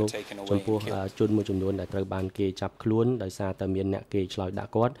របស់លោកចំពោះជនមួយចំនួនដែលត្រូវបានគេចាប់ខ្លួនដោយសារតែមានអ្នកគេឆ្លើយដា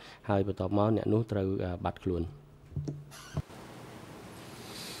ក់គាត់ហើយបន្ទាប់មកអ្នកនោះត្រូវបាត់ខ្លួន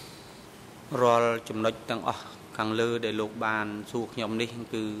រាល់ចំណុចទាំងអស់ខាងលើដែលលោកបានសួរខ្ញុំនេះ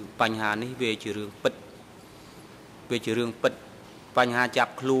គឺបញ្ហានេះវាជារឿងពិតបញ្ហាចា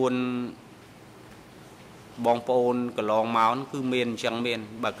ប់ខ្លួនបងប្អូនកន្លងមកគឺមានអញ្ចឹងមាន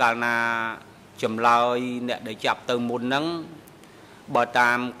បើកាលណាចម្លើយអ្នកដែលចាប់ទៅមុនហ្នឹងបើ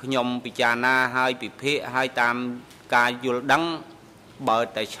តាមខ្ញុំពិចារណាហើយពិភាក្សាហើយតាមការយល់ដឹងបើ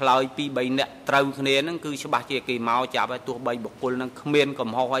តែឆ្លើយពី3អ្នកត្រូវគ្នាហ្នឹងគឺច្បាស់ជាគេមកចាប់ហើយទោះបីបុគ្គលហ្នឹងគ្មានកំ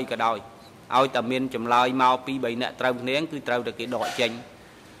ហុសអីក៏ដោយឲ្យតែមានចម្លើយមកពី3អ្នកត្រូវគ្នាគឺត្រូវតែគេដកចេញ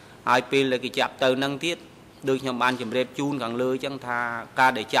ហើយពេលដែលគេចាប់ទៅហ្នឹងទៀតដូចខ្ញុំបានជម្រាបជូនខាងលើអញ្ចឹងថាកា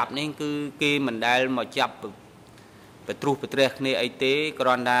រដែលចាប់នេះគឺគេមិនដែលមកចាប់ប្រទ្រុសប្រទ្រះគ្នាអីទេគ្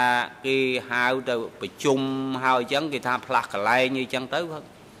រាន់តែគេហៅទៅប្រជុំហើយអញ្ចឹងគេថាផ្លាស់កន្លែងអីអញ្ចឹងទៅ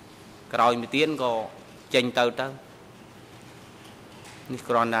ក្រោយមួយទៀតក៏ចេញទៅនេះ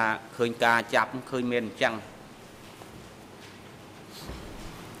គ្រាន់តែឃើញការចាប់ឃើញមានអញ្ចឹង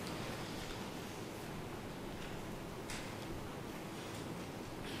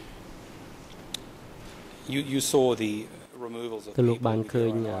You saw the removals of ទៅលោកបានឃើ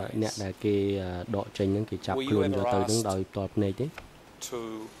ញអ្នកដែលគេដកចេញហ្នឹងគេចាប់ខ្លួនយកទៅហ្នឹងដោយផ្ទាល់ភ្នែកទេ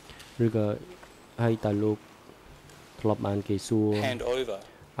ឬក៏ហើយតើលោកធ្លាប់បានគេសួរឲ្យ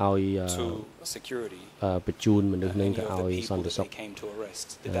បញ្ជូនមនុស្សហ្នឹងទៅឲ្យសន្តិសុខ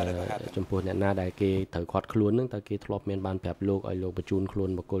ចំពោះអ្នកណាដែលគេត្រូវខាត់ខ្លួនហ្នឹងតើគេធ្លាប់មានបានប្រាប់លោកឲ្យលោកបញ្ជូនខ្លួន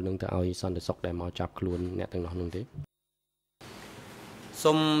បុគ្គលហ្នឹងទៅឲ្យសន្តិសុខដែលមកចាប់ខ្លួនអ្នកទាំងនោះហ្នឹងទេ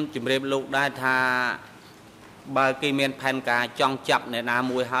សូមជម្រាបលោកដែរថាបើគេមានផែនការចង់ចាប់អ្នកណា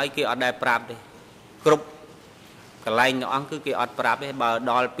មួយហើយគេអត់ដែលប្រាប់ទេគ្រប់កន្លែងទាំងអស់គឺគេអត់ប្រាប់ទេបើ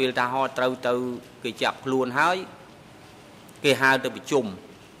ដល់ពេលថាហោត្រូវទៅគេចាប់ខ្លួនហើយគេហៅទៅប្រជុំ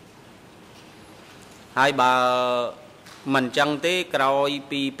ហើយបើមិនចឹងទេក្រោយ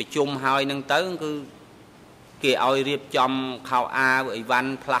ពីប្រជុំហើយនឹងទៅគឺគេឲ្យរៀបចំខោអាវអីវ៉ា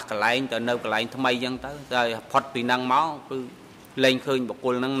ន់ផ្លាស់កន្លែងទៅនៅកន្លែងថ្មីចឹងទៅតែផុតពីហ្នឹងមកគឺលែងឃើញបុគ្គ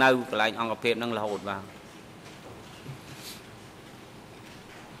លហ្នឹងនៅកន្លែងអង្គភាពហ្នឹងរហូតបាទ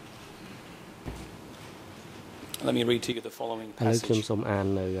Let me read to you the following ឥឡូវខ្ញុំ passage. សូមអាន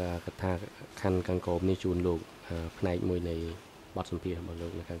នៅកថាខណ្ឌខាងក្រោមនេះជូនលោកផ្នែកមួយនៃបទសម្ភាសន៍របស់លោ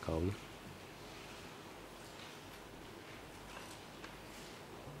កនៅខាងក្រោមនេះ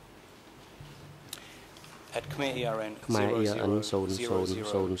At Khmer ERN ខ្មែរ ERN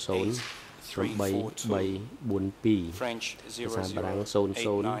 00083342 French ភាសាបារាំង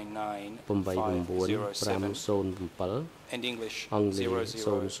00895507 and English អង់គ្លេស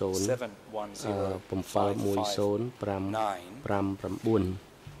00710559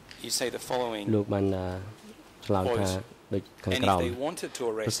 You say the following លោកបានឆ្លើយថាដូចខាងក្រោម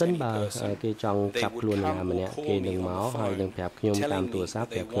ប្រសិនបើគេចង់ចាប់ខ្លួននរណាម្នាក់គេនឹងមកហើយនឹងប្រាប់ខ្ញុំតាមទូរស័ព្ទ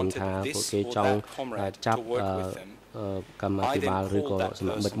ប្រាប់ខ្ញុំថាពួកគេចង់ចាប់កម្មាភិបាលឬក៏ស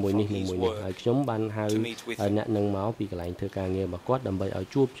មាជិកមួយនេះនិងមួយនេះហើយខ្ញុំបានហៅអ្នកនឹងមកពីកន្លែងធ្វើការងាររបស់គាត់ដើម្បីឲ្យ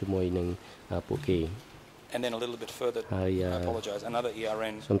ជួបជាមួយនឹងពួកគេ And then a little bit further, I apologize, another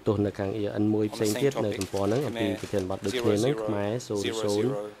ERN សំទោសនៅខាង ERN មួយផ្សេងទៀតនៅទំព័រហ្នឹងអំពីប្រធានបទដូចគ្នាហ្នឹងខ្មែរ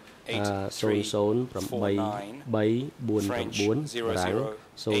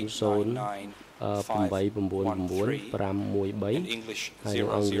ហើយនៅអ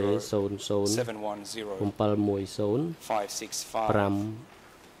ង់គ្លេស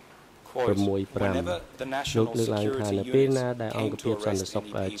លោកលើកឡើងថានៅពេលណាដែលអង្គភាពសន្តិសុខ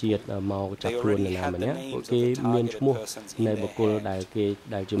ជាតិមកចាប់ខ្លួននរណាម្នាក់ពួកគេមានឈ្មោះនៃបុគ្គលដែល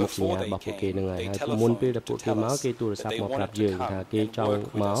ជាមុខសញ្ញារបស់ពួកគេនឹងហើយមុនពេលដែលពួកគេមកគេទូរស័ព្ទមកប្រាប់យើងថាគេចង់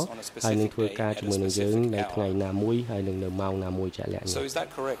មកហើយនឹងធ្វើការជាមួយនឹងយើងនៅថ្ងៃណាមួយហើយនឹងនៅម៉ោងណាមួយជាក់លាក់នេះអ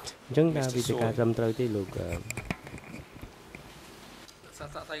ញ្ចឹងថាវាជាការត្រឹមត្រូវទេលោកសា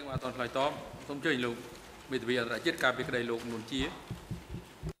ស្ត្រស្អីមកអត់ឆ្លើយតបសូមជួយលោកមេធាវីអន្តរជាតិការពីក្តីលោកនួនជា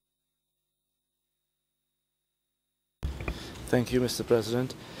Thank you, Mr. President.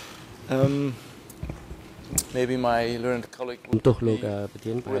 Maybe my learned colleague ទោះ would លោក be ប្រ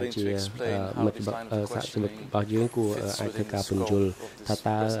ធានប្រហែល willing ជា to explain how មិត្ត this line of សហជីវិត questioning របស់យើងគួរ fits អាចធ្វើ within ការ the ពន្យល់ scope of ថា this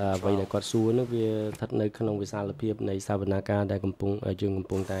តើ present អ្វីដែល trial. គាត់សួរនោះវាស្ថិតនៅក្នុងវិសាលភាពនៃសវនាការដែលកំពុងយើងកំ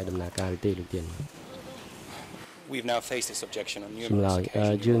ពុងតែដំណើរការទេលោកធាន We've now faced this objection on ចម្លើ numerous យ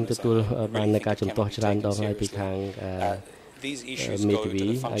occasions. យើងទទួល Really បាន think នៅ it ការជំទាស់ cannot be ច្រើន taken ដងហើយពី seriously. ខាង These issues មេ go ធាវី to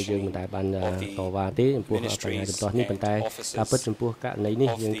the ហើយយើង functioning មិនដែលបាន of ត the វ៉ាទេចំពោះបញ្ហាជំទាស់នេះប៉ុន្តែការពិតចំពោះករណីនេះ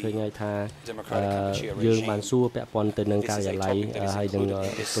យើងឃើញហើយថាយើងបានសួរពាក់ព័ន្ធទៅនឹងការិយាល័យហើយនឹង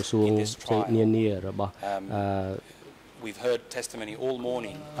ក្រសួងនានារបស់ We've heard testimony all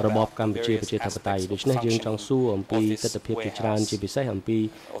morning របបកម្ពុជាប្រជាធិបតេយ្យដូច្នេះយើងចង់សួរអំពីទស្សនវិជ្ជាជាច្រើនជាពិសេសអំពី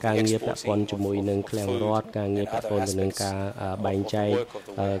ការងារពាក់ព័ន្ធជាមួយនឹងឃ្លាំងរដ្ឋការងារពាក់ព័ន្ធទៅនឹងការបែងចែក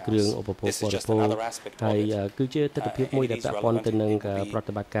គ្រឿងឧបភោគបរិភោគហើយគឺជាទស្សនវិជ្ជាមួយដែលពាក់ព័ន្ធទៅនឹងប្រ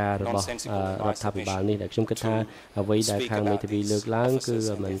តិបត្តិការរបស់រដ្ឋាភិបាលនេះដែលខ្ញុំគិតថាអ្វីដែលខាងមេធាវីលើកឡើងគឺ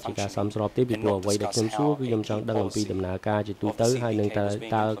មិនជាការសមស្របទេពីព្រោះអ្វីដែលខ្ញុំសួរគឺខ្ញុំចង់ដឹងអំពីដំណើរការជាទូទៅហើយនឹង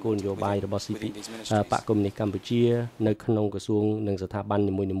តើគោលនយោបាយរបស់ CP បកកុម្មុយនីសកម្ពុជានៅក្នុងក្រសួងនិងស្ថាប័ន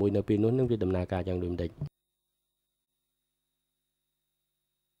នីមួយៗនៅពេលនោះនឹងវាដំណើរការយ៉ាងដូចម្តេច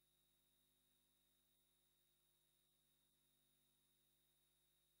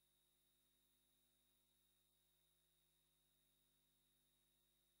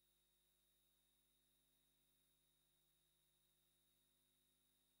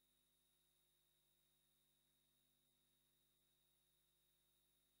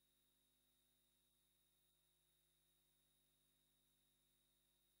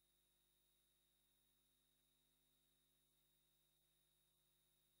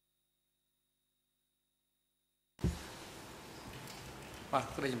បាទ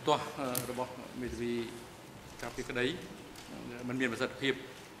ក្តីជំទាស់របស់មេធាវីការពីក្តីมันមានប្រសិទ្ធភាព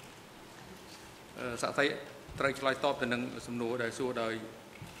សាកសីត្រូវឆ្លើយតបទៅនឹងសំណួរដែលសួរដោយ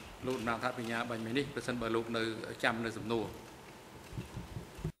លោកតំណាងថាបញ្ញាបាញ់មីនេះប្រសិនបើលោកនៅចាំនៅសំណួរ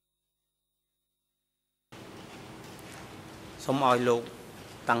សូមឲ្យលោក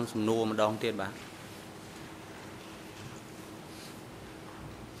តាំងសំណួរម្ដងទៀតបាទ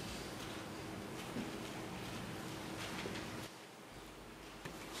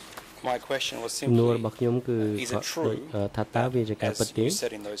My question was សំណួរ simply របស់ខ្ញុំគឺថាតើវាជាការពិតទេ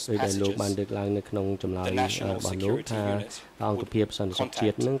ដោយដែលលោកបានលើកឡើងនៅក្នុងចម្លើយរបស់លោកថាអង្គភាពសន្តិសុខជា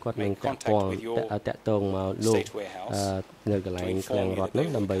តិនឹងគាត់នឹងតាក់ទងមកលោកនៅកន្លែងឃ្លាំងរដ្ឋនឹង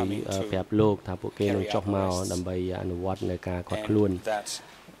ដើម្បីប្រាប់លោកថាពួកគេនឹងចុះមកដើម្បីអនុវត្តនៅការគាត់ខ្លួន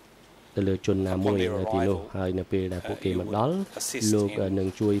ទៅលើជនណាមួយនៅទីនោះហើយនៅពេលដែលពួកគេមកដល់លោកនឹង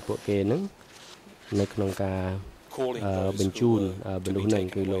ជួយពួកគេនឹងនៅក្នុងការបញ្ជូនមនុស្សនឹង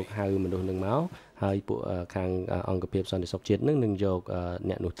គឺលោកហៅមនុស្សនឹងមកហើយពួកខាងអង្គភាពសន្តិសុខជាតិនឹងយក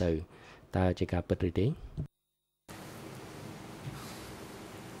អ្នកនោះទៅតើជាការពិតឬទេ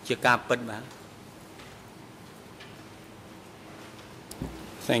ជាការពិតបាទ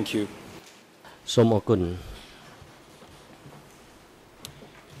Thank you សូមអរគុណ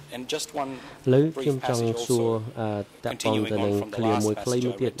And just one លើ brief ខ្ញុំចង់ passage សួរ also តាក់ទងទៅនឹង continuing on from the ឃ្លា last មួយខ្លី passage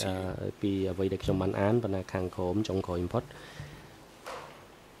មួយទៀត I read to you. ពីអ្វីដែលខ្ញុំបានអានប៉ុន្តែខាងក្រោមចុងក្រោយបំផុត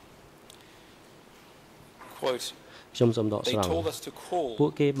Quote ខ្ញុំសូមដក They ស្រង់ told us to call ពួ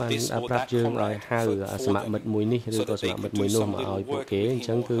កគេបាន this or ប្រាប់ that យើងឲ្យ comrade ហៅ for សមមិត្តមួយនេះឬ so ក៏ that ស they មមិត្ត could មួយ do នោះ some មកឲ្យ little ពួក work គេអ with ញ្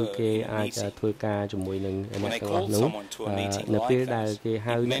ចឹង him គឺ or her គេ in a អាច meeting. ធ្វើការជាមួយនឹង When អ្នក they ទាំងអស់ called នោះ someone to a meeting នៅពេល like ដែល that, គេ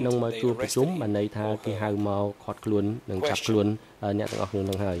ហៅ it អ្នក meant នោះមក they ជួបប្រជុំ arrested បានន័យថា him គេហៅ or her. មកខាត់ខ្លួននិងចាប់ខ្លួនអ្នកទាំងអស់គ្នា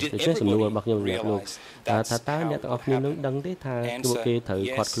នឹងហើយ Did ដូច្នេះសំណួរ everybody របស់ខ្ញុំសម្រាប់លោក realize ថា that's តើ how អ្នក it ទាំងអស់ would គ្នានឹង happen? ដឹងទេថាពួក Answer គេត្រូវ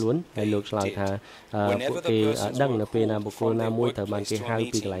yes, ខាត់ខ្លួនហើយលោកឆ្លើយ they ថា did. ពួក Whenever គេ the persons ដឹង were នៅពេលណា called បុគ្គល from ណា their មួយត្រូវបានគេ workplace ហៅ to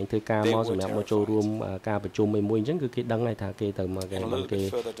a ពីកន្លែង meeting, ធ្វើការ they មក were សម្រាប់មកចូលរួម terrified. ការប្រជុំមួយអញ្ចឹងគឺគេដឹងហើយថាគេត្រូវមកគេ And a បាន little គេ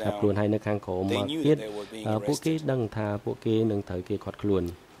bit further ចាប់ down, ខ្លួនហើយនៅខាងក្រោម they មក knew ទៀត that they were being ពួកគេ arrested, ដឹងថាពួកគេនឹងត្រូវគេខាត់ខ្លួន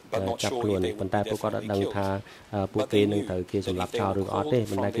but not ចាប់ surely ខ្លួន they ប៉ុ would ន្តែ be ពួកគាត់អត់ដឹង definitely ថា killed. ពួក But គេ they នឹង knew ត្រូវគេ that សម្លា if ប់ they ចោល were ឬអត់ទេ called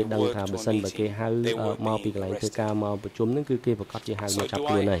ប៉ុន្តែ from គេ their ដឹង work ថា to បើ a សិនបើគេ meeting, ហៅ they were មកពី being កន្លែងធ្វើ arrested. ការមកប្រជុំហ្នឹងគឺគេប្រកាសជាហៅមក So ចាប់ do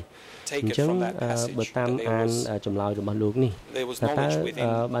ខ្លួនហើយ I take អ it ញ្ចឹង from that បើ passage តាម that អាន there ចម្លើយរបស់លោកនេះ was ថាតើ knowledge within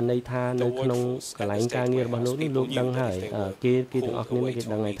បានន័យថានៅ the ក្នុង workforce កន្លែ at ង the ការ state ងាររបស់លោក warehouse? នេះលោក People ដឹង knew ហើ that យ if they were គេទាំងអស់ pulled គ្នា away គេ to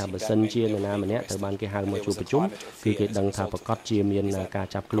ដឹង a ហើយថា meeting, បើ that សិន meant ជា they នរ were ណា being ម្នាក់ត្រូវ arrested. បានគេហៅមក There ជួប was ប្រ a ជុំ climate of គឺ fear គេ as a ដឹងថា result ប្រ of កាស that. ជាមាន Is that ការ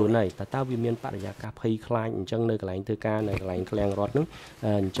ចាប់ខ្លួនហើយតើតើវាមានបរិយាកាសភ័យខ្លាចអញ្ចឹងនៅកន្លែងធ្វើការនៅកន្លែងឃ្លាំងរដ្ឋហ្នឹងអ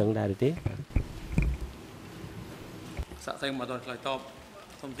ញ្ចឹងដែរទេ សាកសីមកដល់ឆ្លើយតប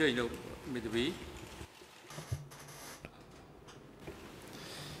សូមអញ្ជើញលោកមេធាវី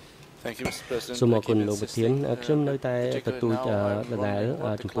Thank you, Mr. President. សូមអរ I គុណ keep លោកប្រធាន insisting, ខ្ញុំនៅតែទ particularly ទូច now, I'm ដដែល wondering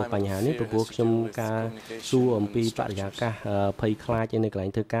what ចំ the ពោះ climate បញ្ហា of នេះ fear ព្រោះ has to ខ្ញុំ do with ការ communication សួរអំពី and បរិយា structures. កាសភ័យខ្លាចនៅកន្លែង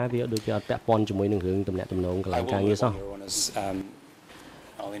ធ្វើការវាដូចជាអត់ពាក់ព័ន្ធជាមួយនឹងរឿងតំណាក់តំណងកន្លែង I ការ will ងារ move សោះ on, Your Honours.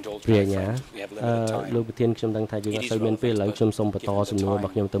 ព្រាញ្ញាលោកប្រធានខ្ញុំដឹងថាយើងអត់សូវមានពេលឥឡូវខ្ញុំសូមបន្តសំណួររប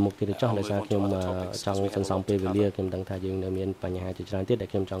ស់ខ្ញុំទៅមុខទៀតចោះដោយសារខ្ញុំចង់សន្សំពេលវេលាខ្ញុំដឹងថាយើងនៅមានបញ្ហាជាច្រើនទៀតដែល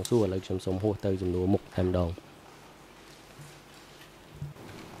ខ្ញុំចង់សួរឥឡូវខ្ញុំសូមហួសទៅសំណួរមុខតែម្ដង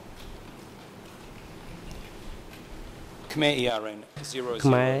ខ្មែរ ERN ខ្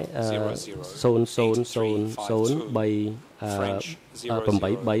មែរ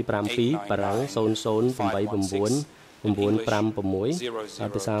00003852បារាំង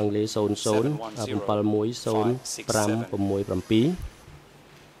0085699556ភាសាអង់គ្លេស00710567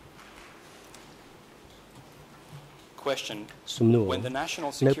 សំណួរ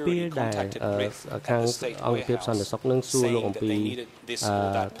នៅពេលដែលខាងអង្គភាពសន្តិសុខនឹងសួរលោកអំពី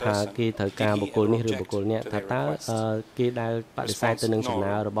ថាគេត្រូវការបុគ្គលនេះឬបុគ្គលនេះថាតើគេដែលបដិសេធទៅនឹងសំ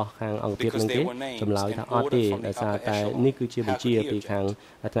ណើរបស់ខាងអង្គភាពនឹងទេចម្លើយថាអត់ទេដោយសារតែនេះគឺជាបញ្ជាពីខាង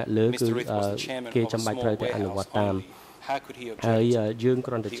ថ្នាក់លើគឺគេចាំបាច់ត្រូវតែអនុវត្តតាមហើយយើង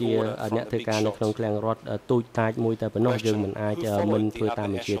គ្រាន់តែជាអ្នកធ្វើការនៅក្នុងឃ្លាំងរដ្ឋទូចតាចមួយតែប៉ុណ្ណោះយើងមិនអាចមិនធ្វើតាម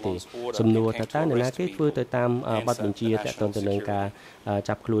បញ្ជាទេសំណួរថាតើអ្នកណាគេធ្វើទៅតាមបទបញ្ជាទាក់ទងទៅនឹងការ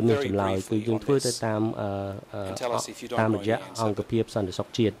ចាប់ខ្លួននេះចម្លើយគឺយើងធ្វើទៅតាមរយៈអង្គភាពសន្តិសុខ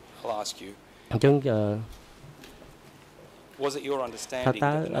ជាតិអញ្ចឹងថា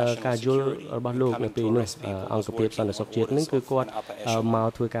តើការយល់របស់លោកនៅពេលនោះអង្គភាពសន្តិសុខជាតិនឹងគឺគាត់មក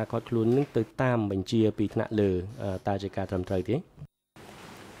ធ្វើការខាត់ខ្លួននឹងទៅតាមបញ្ជាពីថ្នាក់លើតើជាការត្រឹមត្រូវទេ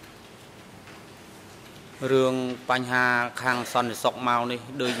រឿងបញ្ហាខាងសន្តិសុខមកនេះ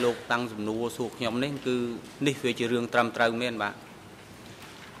ដោយលោកតាំងសំណួរសួរខ្ញុំនេះគឺនេះវាជារឿងត្រឹមត្រូវមែនបាទ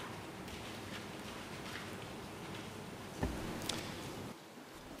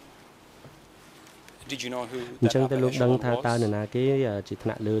អញ្ចឹងតែលោកដឹងថាតើនរណាគេជាថ្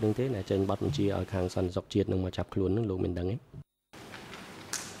នាក់លើនឹងទេដែលចេញបទបញ្ជាឲ្យខាងសន្តិសុខជាតិនឹងមកចាប់ខ្លួននឹងលោកមិនដឹងទេ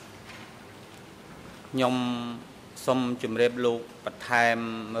ខ្ញុំសូមជម្រាបលោកបន្ថែម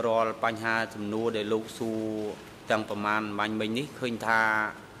រាល់បញ្ហាសំណួរដែលលោកសួរទាំងប្រមាណបាញ់មិញនេះឃើញថា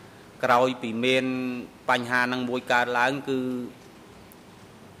ក្រោយពីមានបញ្ហានឹងមួយកើតឡើងគឺ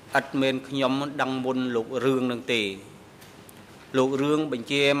អត់មានខ្ញុំដឹងមុនលោករឿងនឹងទេលោករឿងបញ្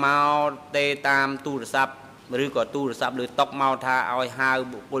ជាមកទេតាមទូរស័ព្ទឬក៏ទូរស័ព្ទលើតុមកថាឲ្យហៅ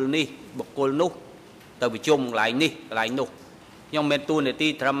បុគ្គលនេះបុគ្គលនោះទៅប្រជុំកន្លែងនេះកន្លែងនោះខ្ញុំមានទូនាទី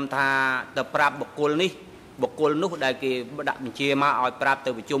ត្រឹមថាទៅប្រាប់បុគ្គលនេះបុគ្គលនោះដែលគេដាក់បញ្ជាមកឲ្យប្រាប់ទៅ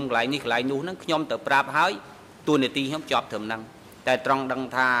ប្រជុំកន្លែងនេះកន្លែងនោះហ្នឹងខ្ញុំទៅប្រាប់ហើយទូនាទីខ្ញុំជាប់ត្រឹមហ្នឹងតែត្រង់ដឹង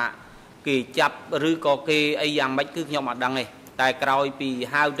ថាគេចាប់ឬក៏គេអីយ៉ាងម៉េចគឺខ្ញុំអត់ដឹងទេតែក្រោយពី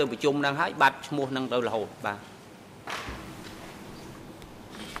ហៅទៅប្រជុំហ្នឹងហើយបាត់ឈ្មោះហ្នឹងទៅរហូតបាទ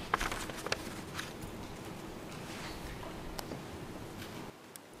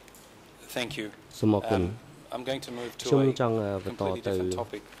Thank you. សូមអរគុណ I'm going to move to ខ្ញុំចង់ a បន្ត completely ទៅ different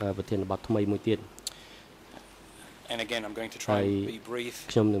topic. ប្រធានបទថ្មីមួយទៀត And again, I'm going to try and be brief.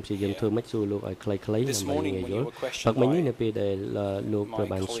 ខ្ញុំនឹងព្យាយាមធ្វើម៉េចសួរលោកឲ្យខ្លីៗដើម្បីងាយយល់ព្រឹកមិញនេះនៅពេលដែលលោកត្រូវ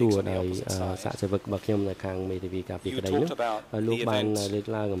បានសួរដោយសាកសេវករបស់ខ្ញុំនៅខាងមេធាវីការពីក្តីនោះលោកបានលើក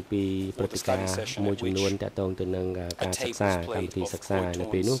ឡើងអំពីព្រឹត្តិការណ៍មួយចំនួនទាក់ទងទៅនឹងការសិក្សាកម្មវិធីសិក្សានៅ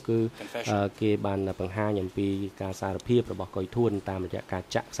ពេលនោះគឺគេបានបង្ហាញអំពីការសារភាពរបស់កុយធួនតាមរយៈការ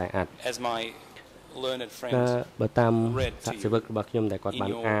ចាក់ខ្សែអាត់បើតាមសាកសេវករបស់ខ្ញុំដែលគាត់បា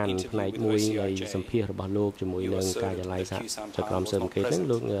នអានផ្នែកមួយនៃសម្ភាររបស់លោកជាមួយនឹងការិយាល័យសហចក្រមស៊ើបអង្កេតហ្នឹង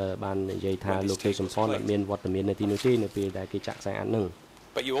លោកបាននិយាយថាលោកទេសំផនអត់មានវត្តមាននៅទីនោះទេនៅពេលដែលគេចាក់ខ្សែអាត់ហ្នឹង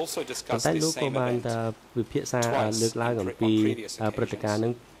តែលោកក៏បានវិភាសាលើកឡើងអំពីព្រឹត្តិការណ៍ហ្នឹ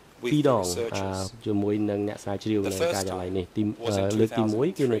ងពីរដងជាមួយនឹងអ្នកស្រាវជ្រាវនៅការិយាល័យនេះលើកទី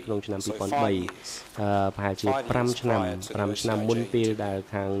1គឺនៅក្នុងឆ្នាំ2003ប្រហែលជា5ឆ្នាំមុនពេលដែល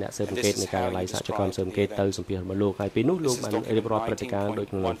ខាងអ្នកស៊ើបអង្កេតនៃការិយាល័យសហចក្រមស៊ើបអង្កេតទៅសម្ភាសរបស់លោកហើយពេលនោះលោកបានរៀបរាប់ព្រឹត្តិការណ៍ដូច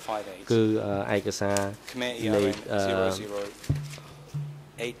ក្នុងគឺឯកសារលេខ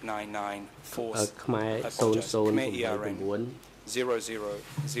ខ្មែរ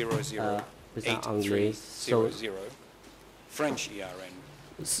0089 ភាសាអង់គ្លេស French ERN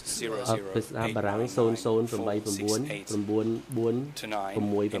ភាសាបារាំង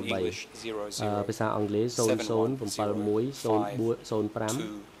0089 ភាសាអង់គ្លេស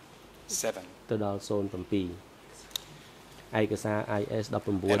00710405ទៅដល់07ឯកសារ IS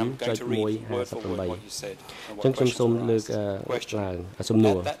 19.158 ចឹងខ្ញុំសូមលើកឡើងសំ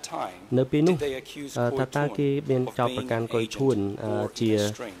ណួរនៅពេលនោះថាតើគេមានចោទប្រកាន់កុយធួនជា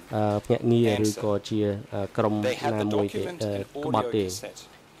ភ្នាក់ងារឬក៏ជាក្រុមណាមួយទេក្បត់ទេ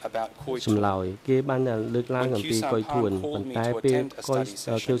ចម្លើយគេបានលើកឡើងអំពីកុយធួនប៉ុន្តែពេលកុយ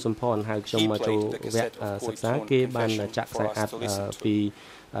ខៀវសំផនហៅខ្ញុំមកចូលវគ្គសិក្សាគេបានចាក់ខ្សែអាត់ពី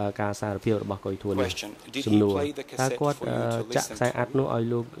ការសារភាពរបស់កុយធួនសំណួរតើគាត់ចាក់ខ្សែអាត់នោះឲ្យ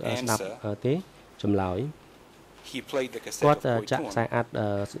លោកស្ដាប់ទេចម្លើយ he played the គា cassette ត់ of ចាក់ Koi ខ្សែអាត់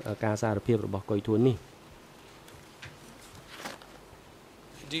ការសារភាពរបស់កុយធួននេះ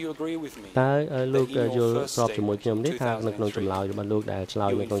Do you agree with me តើលោក that in យ your ល់ first ស្របជាមួយខ្ញុំទេថានៅក្នុងចម្លើយរបស់លោកដែលឆ្លើ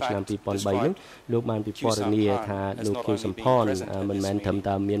យនៅក្នុងឆ្នាំ2003ហ្នឹងលោកបានពិពណ៌នាថាលោកខៀវសំផនមិនមែនត្រឹម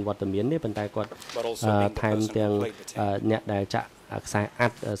តែមានវត្តមានទេប៉ុន្តែគាត់ថែមទាំងអ្នកដែលចាក់ខ្សែអា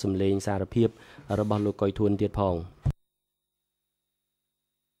ត់សម្លេងសារភាពរបស់លោកកុយធួនទៀតផង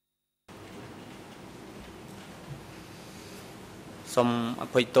សូមអ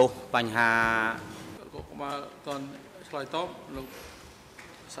ភ័យទោសបញ្ហា មកតនឆ្លើយតបលោក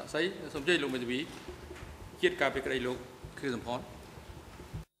សាក់សីសូមជ័យលោកមេធាវីជាតិការពីក្តីលោកគឺសំផន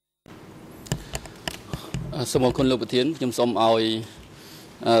សូមអរគុណលោកប្រធានខ្ញុំសូមឲ្យ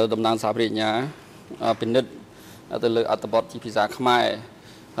តំណាងសហប្រញ្ញាពិនិត្យទៅលើអត្ថបទជាភាសាខ្មែរ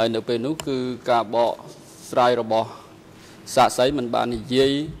ហើយនៅពេលនោះគឺការបកស្រាយរបស់សាក់សីមិនបាននិយា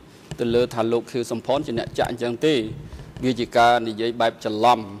យទៅលើថាលោកខៀវសំផនជាអ្នកចាក់អញ្ចឹងទេវាជាការនិយាយបែបច្រ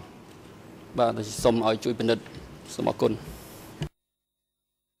ឡំបាទសូមឲ្យជួយពិនិត្យសូមអរគុណ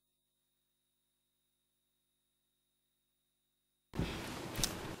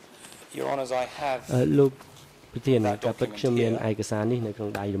Your Honours, I have លោកប្រធានការពិតខ្ញុំមានឯកសារនេះនៅក្នុង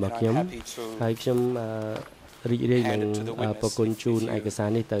ដៃរបស់ខ្ញុំហើយខ្ញុំរីករាយនឹងប្រគុណជូនឯកសារ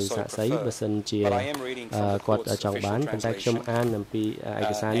នេះទៅសាក់សីបើសិនជាគាត់ចង់បានប៉ុន្តែខ្ញុំអានអំពីឯ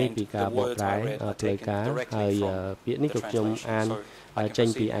កសារនេះពីការបកប្រែផ្លូវការហើយពាក្យនេះក៏ខ្ញុំអានចេញ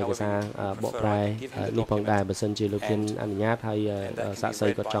ពីឯកសារបកប្រែនេះផងដែរបើសិនជាលោកធានអនុញ្ញាតហើយសាក់សី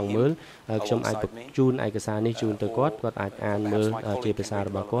គាត់ចង់មើលខ្ញុំអាចបញ្ជូនឯកសារនេះជូនទៅគាត់អាចអានមើលជាភាសារ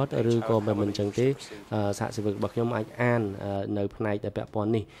បស់គាត់ឬក៏បើមិនអញ្ចឹងទេសហជីវិករបស់ខ្ញុំអាចអាននៅផ្នែកដែលពាក់ព័ន្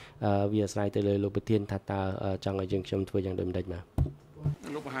ធនេះវាអាស្រ័យទៅលើលោកប្រធានថាតើចង់ឲ្យយើងខ្ញុំធ្វើយ៉ាងដូចម្តេចបាទ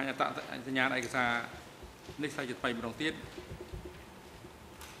លោកបង្ហាញអត្តសញ្ញាណឯកសារនេះស្អីជាថ្មីម្ដងទៀត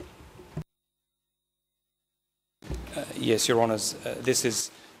Yes, Your Honours, this is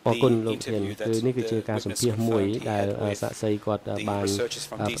អរគុណលោកធានគឺនេះគឺជាការសម្ភាសន៍មួយដែលសាក់សីគាត់បាន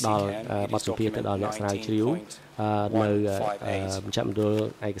ផ្ដល់បទសម្ភាសន៍ទៅដល់អ្នកស្រាវជ្រាវនៅមជ្ឈមណ្ឌល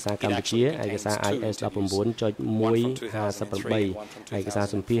ឯកសារកម្ពុជាឯកសារ IS 19.158 ឯកសារ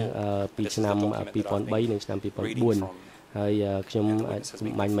សម្ភាសន៍ពីឆ្នាំ2003និងឆ្នាំ2004ហើយខ្ញុំ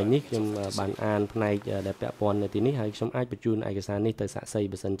បាញ់មិញនេះខ្ញុំបានអានផ្នែកដែលពាក់ព័ន្ធនៅទីនេះហើយខ្ញុំអាចបញ្ជូនឯកសារនេះទៅសាក់សី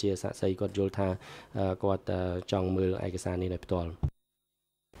បើសិនជាសាក់សីគាត់យល់ថាគាត់ចង់មើលឯកសារនេះដោយផ្ទាល់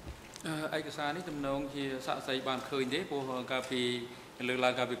ឯកសារនេះទំនងជាសាក់សីបានឃើញទេព្រោះកាលពីលើកឡើ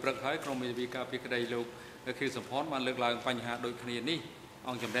ងកាលពីព្រឹកហើយក្រុមមេធាវីកាលពីក្តីលោកខៀវសំផនបានលើកឡើងបញ្ហាដូចគ្នានេះ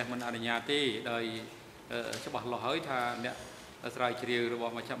អង្គជំនះមិនអនុញ្ញាតទេដោយច្បាស់លាស់ហើយថាអ្នកស្រាវជ្រាវរប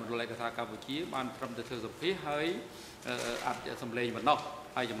ស់មជ្ឈមណ្ឌលឯកសារកម្ពុជាបានត្រឹមតែធ្វើសម្ភាសហើយអាចសម្លេងបណ្ដោះ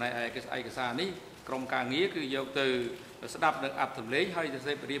ហើយចំណែកឯកសារនេះក្រុមការងារគឺយកទៅស្ដាប់នៅអត្ថសម្លេងហើយទៅ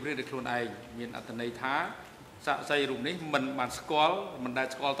សេពរៀបរៀងដោយខ្លួនឯងមានអត្ថន័យថាសាក់សីរូបនេះមិនបានស្គាល់មិនដែល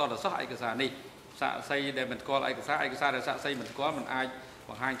ស្គាល់តទៅសោះឯកសារនេះសាក់សីដែលមិនស្គាល់ឯកសារដែលសាក់សីមិនស្គាល់មិនអាចប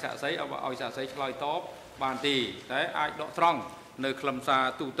ង្ហាញសាក់សីឲ្យសាក់សីឆ្លើយតបបានទេតែអាចដកត្រង់នៅខ្លឹមសារ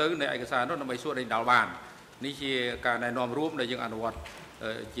ទូទៅនៃឯកសារនោះដើម្បីសួរដេញដោលបាននេះជាការណែនាំរួមដែលយើងអនុវត្ត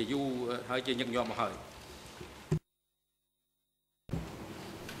ជាយូរហើយជាញឹកញាប់មកហើយ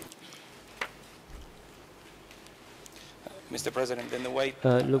Mr. President, in the way I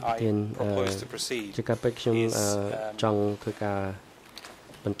propose to proceed ជាការពិតខ្ញុំចង់ធ្វើការ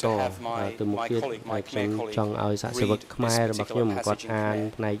បន្តទៅមុខទៀតហើយខ្ញុំចង់ឲ្យសហជីវិកខ្មែររបស់ខ្ញុំគាត់អាន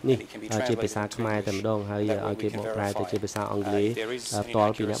ផ្នែកនេះជាភាសាខ្មែរតែម្ដងហើយឲ្យគេបកប្រែទៅជាភាសាអង់គ្លេសផ្ទា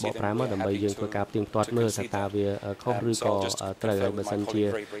ល់ពីអ្នកបកប្រែមកដើម្បីយើងធ្វើការផ្ទៀងផ្ទាត់មើលថាតើវាខុសឬក៏ត្រូវហើយបើសិនជា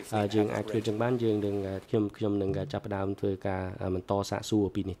យើងអាចធ្វើចឹងបានយើងនឹងខ្ញុំនឹងចាប់ផ្ដើមធ្វើការបន្តសាកសួរ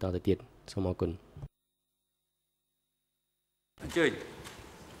ពីនេះតទៅទៀតសូមអរគុណអញ្ជើញ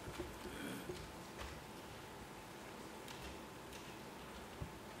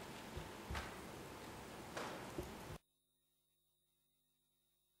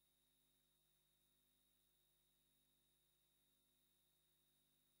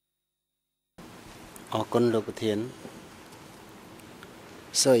អរគុណលោកប្រធាន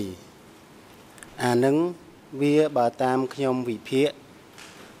សុយអានឹងវាបើតាមខ្ញុំវិភាគ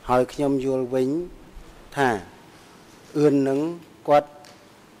ហើយខ្ញុំយល់វិញថាអឿននឹងគាត់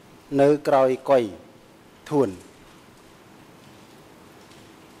នៅក្រោយកុយធួន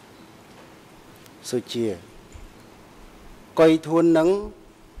សុជាកុយធួននឹង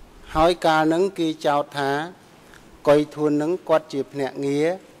ហើយកាលនឹងគេចោទថាកុយធួននឹងគាត់ជាភ្នាក់ងារ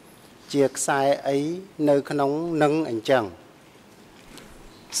ជាខ្សែអីនៅក្នុងនឹងអញ្ចឹង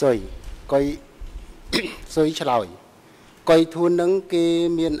សុយកុយសុយឆ្លើយកុយធួននឹងគេ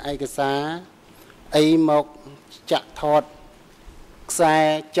មានឯកសារអីមកចាក់ថតខ្សែ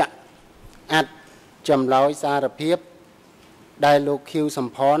ចាក់អាត់ ចម្លើយសារភាពដែលលោកខៀវសំ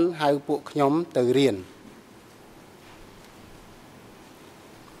ផនហៅពួកខ្ញុំទៅរៀន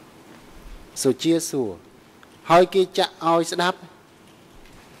សុជាសួរហើយគេចាក់ឲ្យស្ដាប់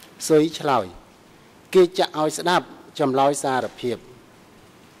ស៊ុយឆ្លើយគេចាក់ឲ្យស្ដាប់ចម្លើយសារភាព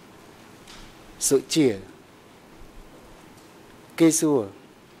សុជាគេសួរ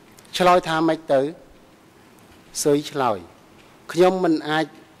ឆ្លើយថាម៉េចទៅស៊ុយឆ្លើយខ្ញុំមិនអាច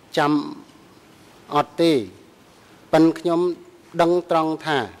ចាំអត់ទេប៉ិនខ្ញុំដឹងត្រង់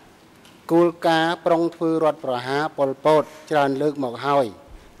ថាគោលការណ៍ប្រុងធ្វើរដ្ឋប្រហារប៉ុលពតច្រើនលើកមកហើយ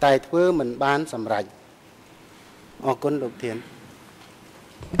តែធ្វើមិនបានសម្រេចអរគុណលោកធាន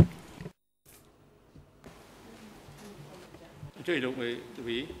ជួយលោកមេទ្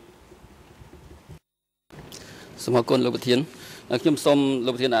វីសូមអរគុណលោកប្រធានខ្ញុំសូម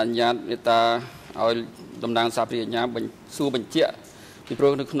លោកប្រធានអនុញ្ញាតមេត្តាឲ្យតំណាងសាភិរិញ្ញាសួរបញ្ជាក់ពីព្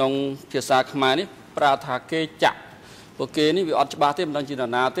រោះនៅក្នុងភាសាខ្មែរនេះប្រើថាគេចាក់ពួកគេនេះវាអត់ច្បាស់ទេមិនដឹងជានរ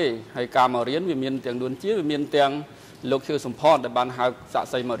ណាទេហើយការមករៀនវាមានទាំងនួនជាវាមានទាំងលោកខៀវសំផនដែលបានហៅសាក់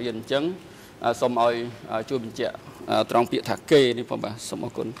សីមករៀនអញ្ចឹងសូមឲ្យជួយបញ្ជាក់ត្រង់ពាក្យថាគេនេះបងបាទសូមអ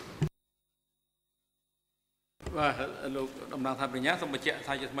រគុណបាទលោកតំណាងថាបញ្ញាសូមបញ្ជាក់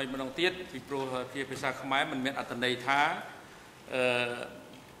ថាជាថ្មីម្ដងទៀតពីព្រោះជាភាសាខ្មែរមិនមានអត្ថន័យថា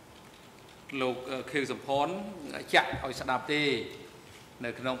លោកខៀវសំផនចាក់ឲ្យស្ដាប់ទេនៅ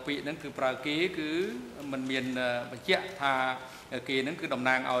ក្នុងពាក្យហ្នឹងគឺប្រើគេគឺมันមានបញ្ជាក់ថាគេហ្នឹងគឺតំ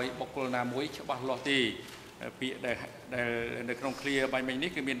ណាងឲ្យបុគ្គលណាមួយច្បាស់លាស់ទេពាក្យដែលនៅក្នុងឃ្លាបាយមិញនេះ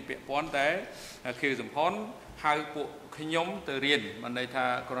គឺមានពាក្យព័ន្ធតែខៀវសំផនហៅពួកខ្ញុំទៅរៀនមិនន័យថា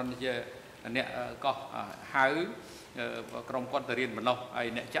គ្រាន់តែជាអ្នកកោះហៅក្រុមគាត់ទៅរៀនបណ្ដោះហើយ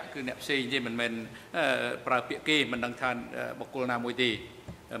អ្នកចាក់គឺអ្នកផ្សេងទេមិនមែនប្រើពាក្យគេមិនដឹងថាបុគ្គលណាមួយទេ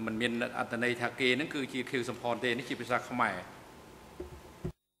មិនមានអត្ថន័យថាគេហ្នឹងគឺជាខៀវសំផនទេនេះជាភាសាខ្មែរ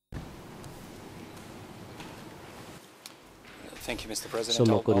សូម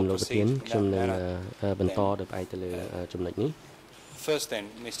អរគុណលោកប្រធានខ្ញុំនឹងបន្តដោយផ្អែកទៅលើចំណុចនេះអ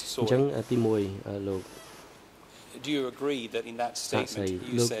ញ្ចឹងទី1លោកDo you agree that in that statement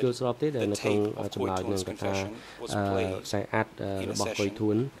you លោក said យល់ស្របទេដែលនៅក្នុងចម្លើយនឹងគាត់ថាខ្សែអាត់របស់កុយធួ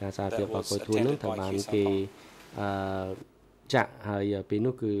នការសារភាពរបស់កុយធួននឹងត្រូវបានគេចាក់ហើយពេល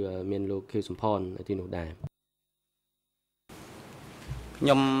នោះគឺមានលោកខៀវសំផននៅទីនោះដែរខ្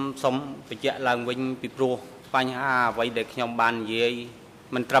ញុំសូមបញ្ជាក់ឡើងវិញពីព្រោះបញ្ហាអ្វីដែលខ្ញុំបាននិយាយ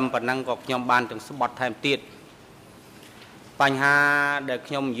មិនត្រឹមប៉ុណ្ណឹងក៏ខ្ញុំបានទាំងស្បត់ថែមទៀតបញ្ហាដែល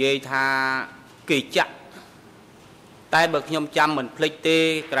ខ្ញុំនិយាយថាគេចាក់តែបើខ្ញុំចាំមិនភ្លេចទេ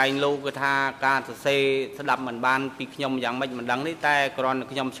ក្រែងលោកគឺថាការសរសេរស្ដាប់មិនបានពីខ្ញុំយ៉ាងម៉េចមិនដឹងនេះតែគ្រាន់តែ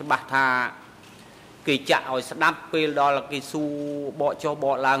ខ្ញុំច្បាស់ថាគេចាក់ឲ្យស្ដាប់ពេលដល់គេស៊ូបកចុះប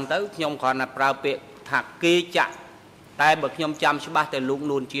កឡើងទៅខ្ញុំគ្រាន់តែប្រើពាក្យថាគេចាក់តែបើខ្ញុំចាំច្បាស់តែលោក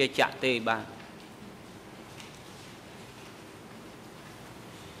នួនជាចាក់ទេបាទ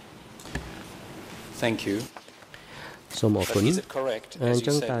Thank you សូមអរគុណអញ្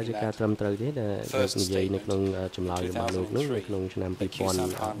ចឹងតើជាការត្រឹមត្រូវទេដែលនិយាយនៅក្នុងចម្លើយរបស់លោកនោះនៅក្នុងឆ្នាំ2003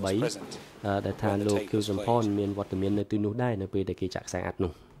ដែលថាលោកខៀវសំផនមានវត្តមាននៅទីនោះដែរនៅពេលដែលគេចាក់ខ្សែអាត់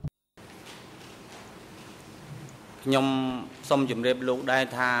នោះខ្ញុំសូមជម្រាបលោកដែរ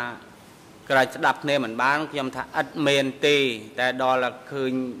ថាក្រោយស្ដាប់គ្នាមិនបានខ្ញុំថាឥតមែនទេតែដល់ឃើ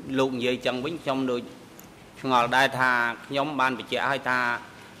ញលោកនិយាយចឹងវិញខ្ញុំដូចឆ្ងល់ដែរថាខ្ញុំបានបញ្ជាក់ឲ្យថា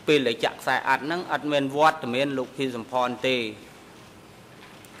ពេលដែលចាក់ខ្សែអាត់ហ្នឹងអត់មានវត្តមានលោកខៀវសំផនទេ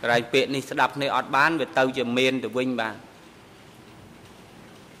ក្រែងពាក្យនេះស្ដាប់គ្នាអត់បានវាទៅជាមានទៅវិញបាទ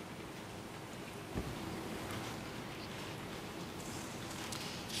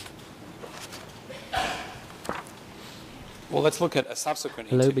Well, let's look at a subsequent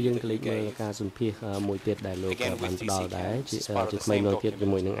ឥឡូវយើងក្លែកមើលការសម្ភាសមួយទៀតដែលលោកបានផ្ដល់ដែរជាថ្មីម្ដងទៀតជា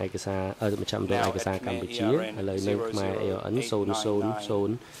មួយនឹងឯកសារមជ្ឈមណ្ឌលឯកសារកម្ពុជាឥឡូវនៅខ្មែរ AON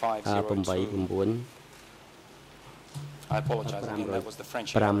 000889 I apologize again that was the French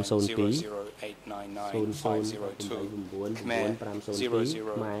 502 Khmer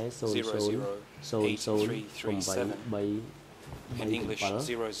 00 in English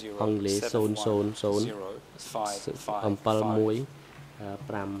អង់គ្លេស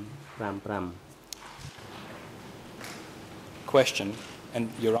Question and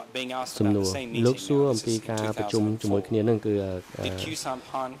you're being asked about the same meeting លោកសួរអំពីការប្រជុំជាមួយគ្នានឹងគឺ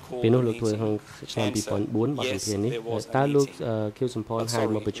ពេលនោះលោកធ្វើក្នុងឆ្នាំ2004បទសម្ភាសន៍នេះតើលោកខៀវសំផនហៅ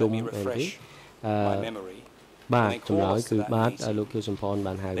មកប្រជុំមែនទេ បាទ they ចម្លើ call យ us គឺ to that បាទ meeting, លោកខៀវសំផន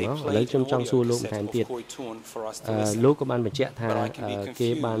បានហៅ they មកឥឡូវ played ខ្ញុំ an ចង់សួរ audio លោកបន្ថែម cassette ទៀត of Khoi Thun for us to listen. លោកក៏បានបញ្ជាក់ថា But I can be គេ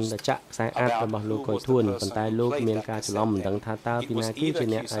បាន confused ចាក់ខ្សែអាត about របស់លោក who ខុយ was ធួន the ប៉ុន្តែ person លោក who មាន played ការ that ច្រឡំមិន cassette ដឹងថាតើ then. ពី It ណា was គេជា either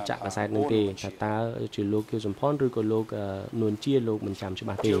អ្នក Khieu ចាក់ខ្សែ Samphan នឹង or ទេ Nuon ថា Chia. តើជាលោកខៀវសំផនឬក៏លោកនួនជាលោកមិនចាំច្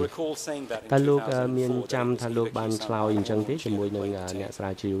បាស់ Do ទេ you recall saying that in តើលោក 2004 មាន that ចាំ it was ថាលោក either បាន Khieu ឆ្លើយ Samphan អញ្ចឹង or ទេ Nuon ជាមួយ Chia នឹង played the អ្នក tape? ស្រា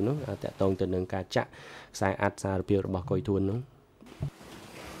វជ្រាវនោះតាក់ទងទៅនឹងការចាក់ខ្សែអាតសារភាពរបស់ខុយធួននោះ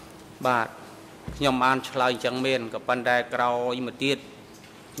បាទខ្ញុំបានឆ្លើយអញ្ចឹងមានក៏ប៉ុន្តែក្រោយមកទៀត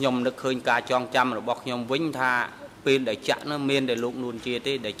ខ្ញុំនឹកឃើញការចងចាំរបស់ខ្ញុំវិញថាពេលដែលចាក់នោះមានតែលោកនួនជា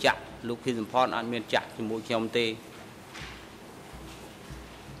ទេដែលចាក់លោកភីសំផនអត់មានចាក់ជាមួយខ្ញុំទេ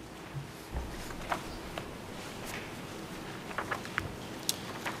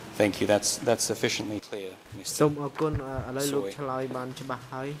Thank you. That's sufficiently clear, សូម Mr. អរគុណឥឡូវលោកឆ្លើយបានច្បាស់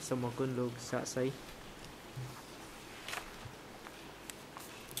ហើយសូមអរគុណលោកសាក់សី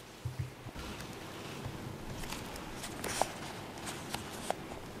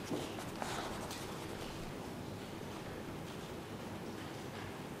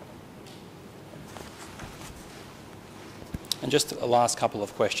And just a last couple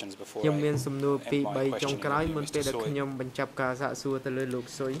of questions before ខ្ញុំ I មានសំណួរ end ពី my 3ចុង questioning ក្រោយ of you, មុនពេល Mr. ដែល Suy. ខ្ញុំបញ្ចប់ការសាកសួរទៅលើលោក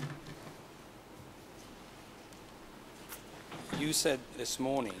ស៊ុយ You said this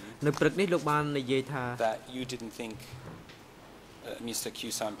morning នៅព្រឹកនេះលោកបាននិយាយថា that you didn't think Mr.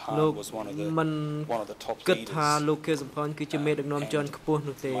 Khieu Samphan លោក was មិន one of the top គិតថា leaders. លោកខៀវសំផនគឺជាមេដឹកនាំជាន់ខ្ពស់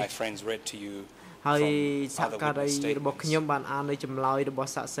នោះទេ My friends read to you ហើយសហ from កា other រី witness របស់ statements. ខ្ញុំបានអាននៅចម្លើយរបស់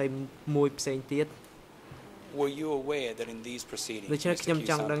សាក់សីមួយផ្សេងទៀត Were you aware that in these proceedings ដូច្នេះ Mr. ខ្ញុំ Khieu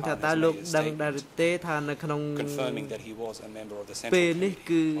ចង់ដឹងថា Samphan តើ has លោក made a ដឹងដែរ statement ទេថានៅក្នុង confirming that he was a member of the ពេល Central នេះ Committee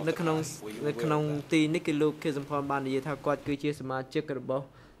គឺ of នៅ the ក្នុង party? Were you នៅ aware ក្នុង of that? ទីនេះគឺលោកខៀវសំផនបាននិយាយថាគាត់គឺជាសមាជិករបស់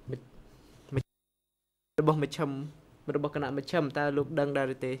មជ្ឈិមរបស់គណៈមជ្ឈិមតើលោកដឹងដែរ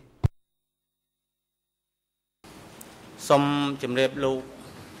ឬទេ សូមជម្រាបលោក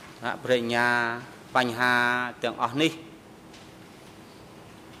ប្រញ្ញាបញ្ហាទាំងអស់នេះ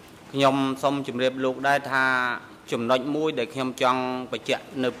ខ្ញុំសូមជម្រាបលោកដែរថាចំណុចមួយដែលខ្ញុំចង់បញ្ជាក់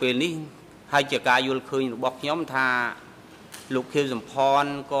នៅពេលនេះហើយជាការយល់ឃើញរបស់ខ្ញុំថាលោកខៀវសំផន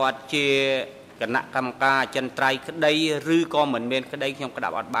គាត់ជាគណៈកម្មការអចិន្ត្រៃយ៍ក្តីឬក៏មិនមានក្តីខ្ញុំក្តា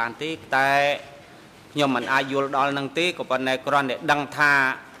ប់អត់បានទេតែខ្ញុំមិនអាចយល់ដល់នឹងទេក៏ប៉ុន្តែគ្រាន់តែដឹងថា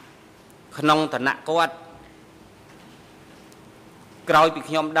ក្នុងឋានៈគាត់ក្រោយពី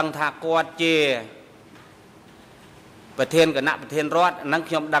ខ្ញុំដឹងថាគាត់ជាប្រធានគណៈប្រធានរដ្ឋហ្នឹង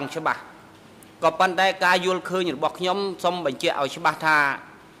ខ្ញុំដឹងច្បាស់ក៏ប៉ុន្តែការយល់ឃើញរបស់ខ្ញុំសូមបញ្ជាក់ឲ្យច្បាស់ថា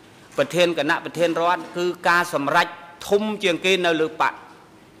ប្រធានគណៈប្រធានរដ្ឋគឺការសម្រេចធំជាងគេនៅលើបក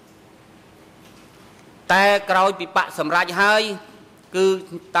តែក្រោយពីបកសម្រេចហើយគឺ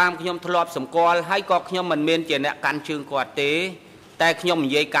តាមខ្ញុំធ្លាប់សម្គាល់ហើយក៏ខ្ញុំមិនមែនជាអ្នកកាន់ជើងគាត់ទេតែខ្ញុំនិ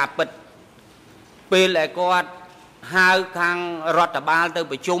យាយការពិតពេលដែលគាត់ហៅខាងរដ្ឋបាលទៅ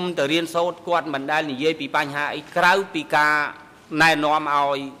ប្រជុំទៅរៀនសូត្រគាត់មិនដែលនិយាយពីបញ្ហាអីក្រៅពីការណែនាំឲ្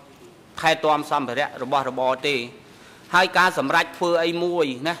យថែទាំសម្ភារៈរបស់របរទេហើយការសម្រេចធ្វើអីមួយ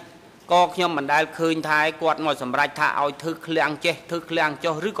ណាក៏ខ្ញុំមិនដែលឃើញថាគាត់មកសម្រេចថាឲ្យធ្វើឃ្លាំងចេះធ្វើឃ្លាំង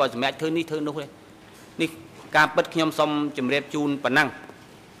ចុះឬក៏សម្រេចធ្វើនេះធ្វើនោះទេនេះការពិតខ្ញុំសូមជម្រាបជូនប៉ុណ្ណឹង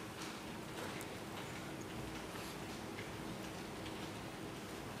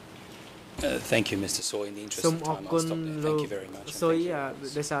Thank you, Mr. Suy. In the interest សូម of អរ time, គុ I'll ណ stop there. លោក Thank you very much. and ស៊ុយ thank you very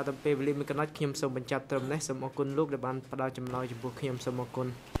much. ដោយសារតែពេលវេលាមានកណ្ដាច់ខ្ញុំសូមបញ្ចប់ត្រឹមនេះសូមអរគុណលោកដែលបានផ្ដល់ចម្លើយចំពោះខ្ញុំសូមអរគុណ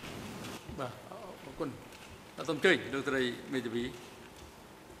បាទអរគុណសូមអញ្ជើញលោកស្រីមេធាវី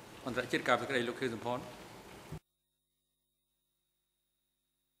អន្តរជាតិការពិក្តីលោកខៀវសំផន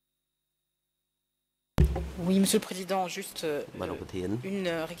Oui, Monsieur le Président, juste une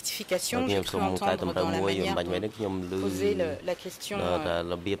rectification. J'ai cru entendre dans la manière de poser la question,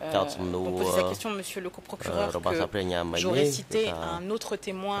 poser sa question, Monsieur le coprocureur, que j'aurais cité un autre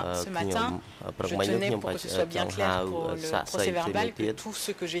témoin ce matin. Je tenais, pour que ce soit bien clair pour le procès verbal, que tout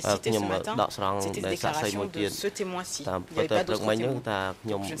ce que j'ai cité ce matin, c'était des déclarations de ce témoin-ci. Il n'y avait pas d'autres témoins.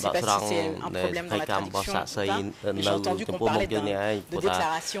 Je ne sais pas si c'est un problème dans la traduction ou pas, mais j'ai entendu qu'on parlait de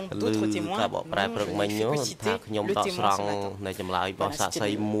déclarations d'autres témoins. Non, je n'ai fait que citer ថាខ្ញុំដកស្រង់នៅចម្លើយរបស់សាកសី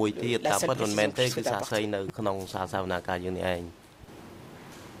មួយទៀតតែពិតមិនមែនទេគឺសាកសីនៅក្នុងសាសនាការយើងនេះឯង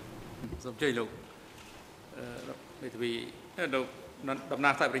សូមអញ្ជើញលោកមេធាវីលោកតំណា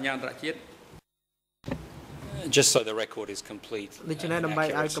ងសាយបញ្ញាអន្តរជាតិ Just so the record is complete ដូច្នេះដើម្បី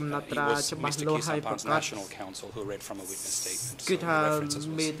ឲ្យកំណត់ត្រាច្បាស់លាស់ហើយប្រកាស National Council who read from a witness statement គឺថា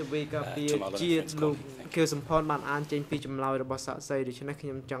មេធាវីការពារជាតិលោកខៀវសំផនបានអានចេញពីចម្លើយរបស់សាកសីដូច្នេះខ្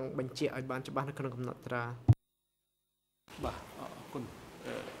ញុំចង់បញ្ជាក់ឲ្យបានច្បាស់នៅក្នុងកំណត់ត្រាបាទអរគុណ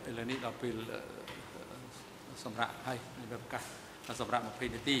ឥឡូវនេះដល់ពេលសម្រាប់ហើយប្រកាសសម្រាប់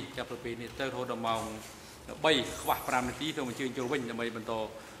20នាទីចាប់ពីពេលនេះទៅរហូតដល់ម៉ោង ខ្វះ5នាទីទៅអញ្ជើញចូលវិញដើម្បីបន្ត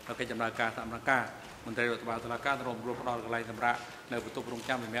កិច្ចដំណើរការសកម្មភាពមន្ត្រីរដ្ឋបាលតុលាការរួមផ្ដល់កន្លែងសម្រាប់នៅបន្ទប់រង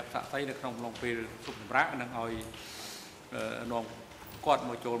ចាំសម្រាប់សាកសីនៅក្នុងអំឡុងពេលជប់សម្រាប់និងឲ្យនាំគាត់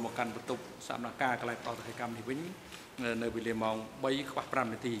មកចូលមកកាន់បន្ទប់សកម្មភាពកន្លែងផ្ដល់សកម្មនេះវិញនៅវេលាម៉ោង3ខ្វះ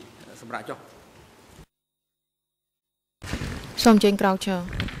5នាទីសម្រាប់ចុះ សូមអញ្ជើញក្រោកឈ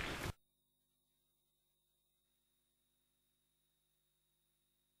រ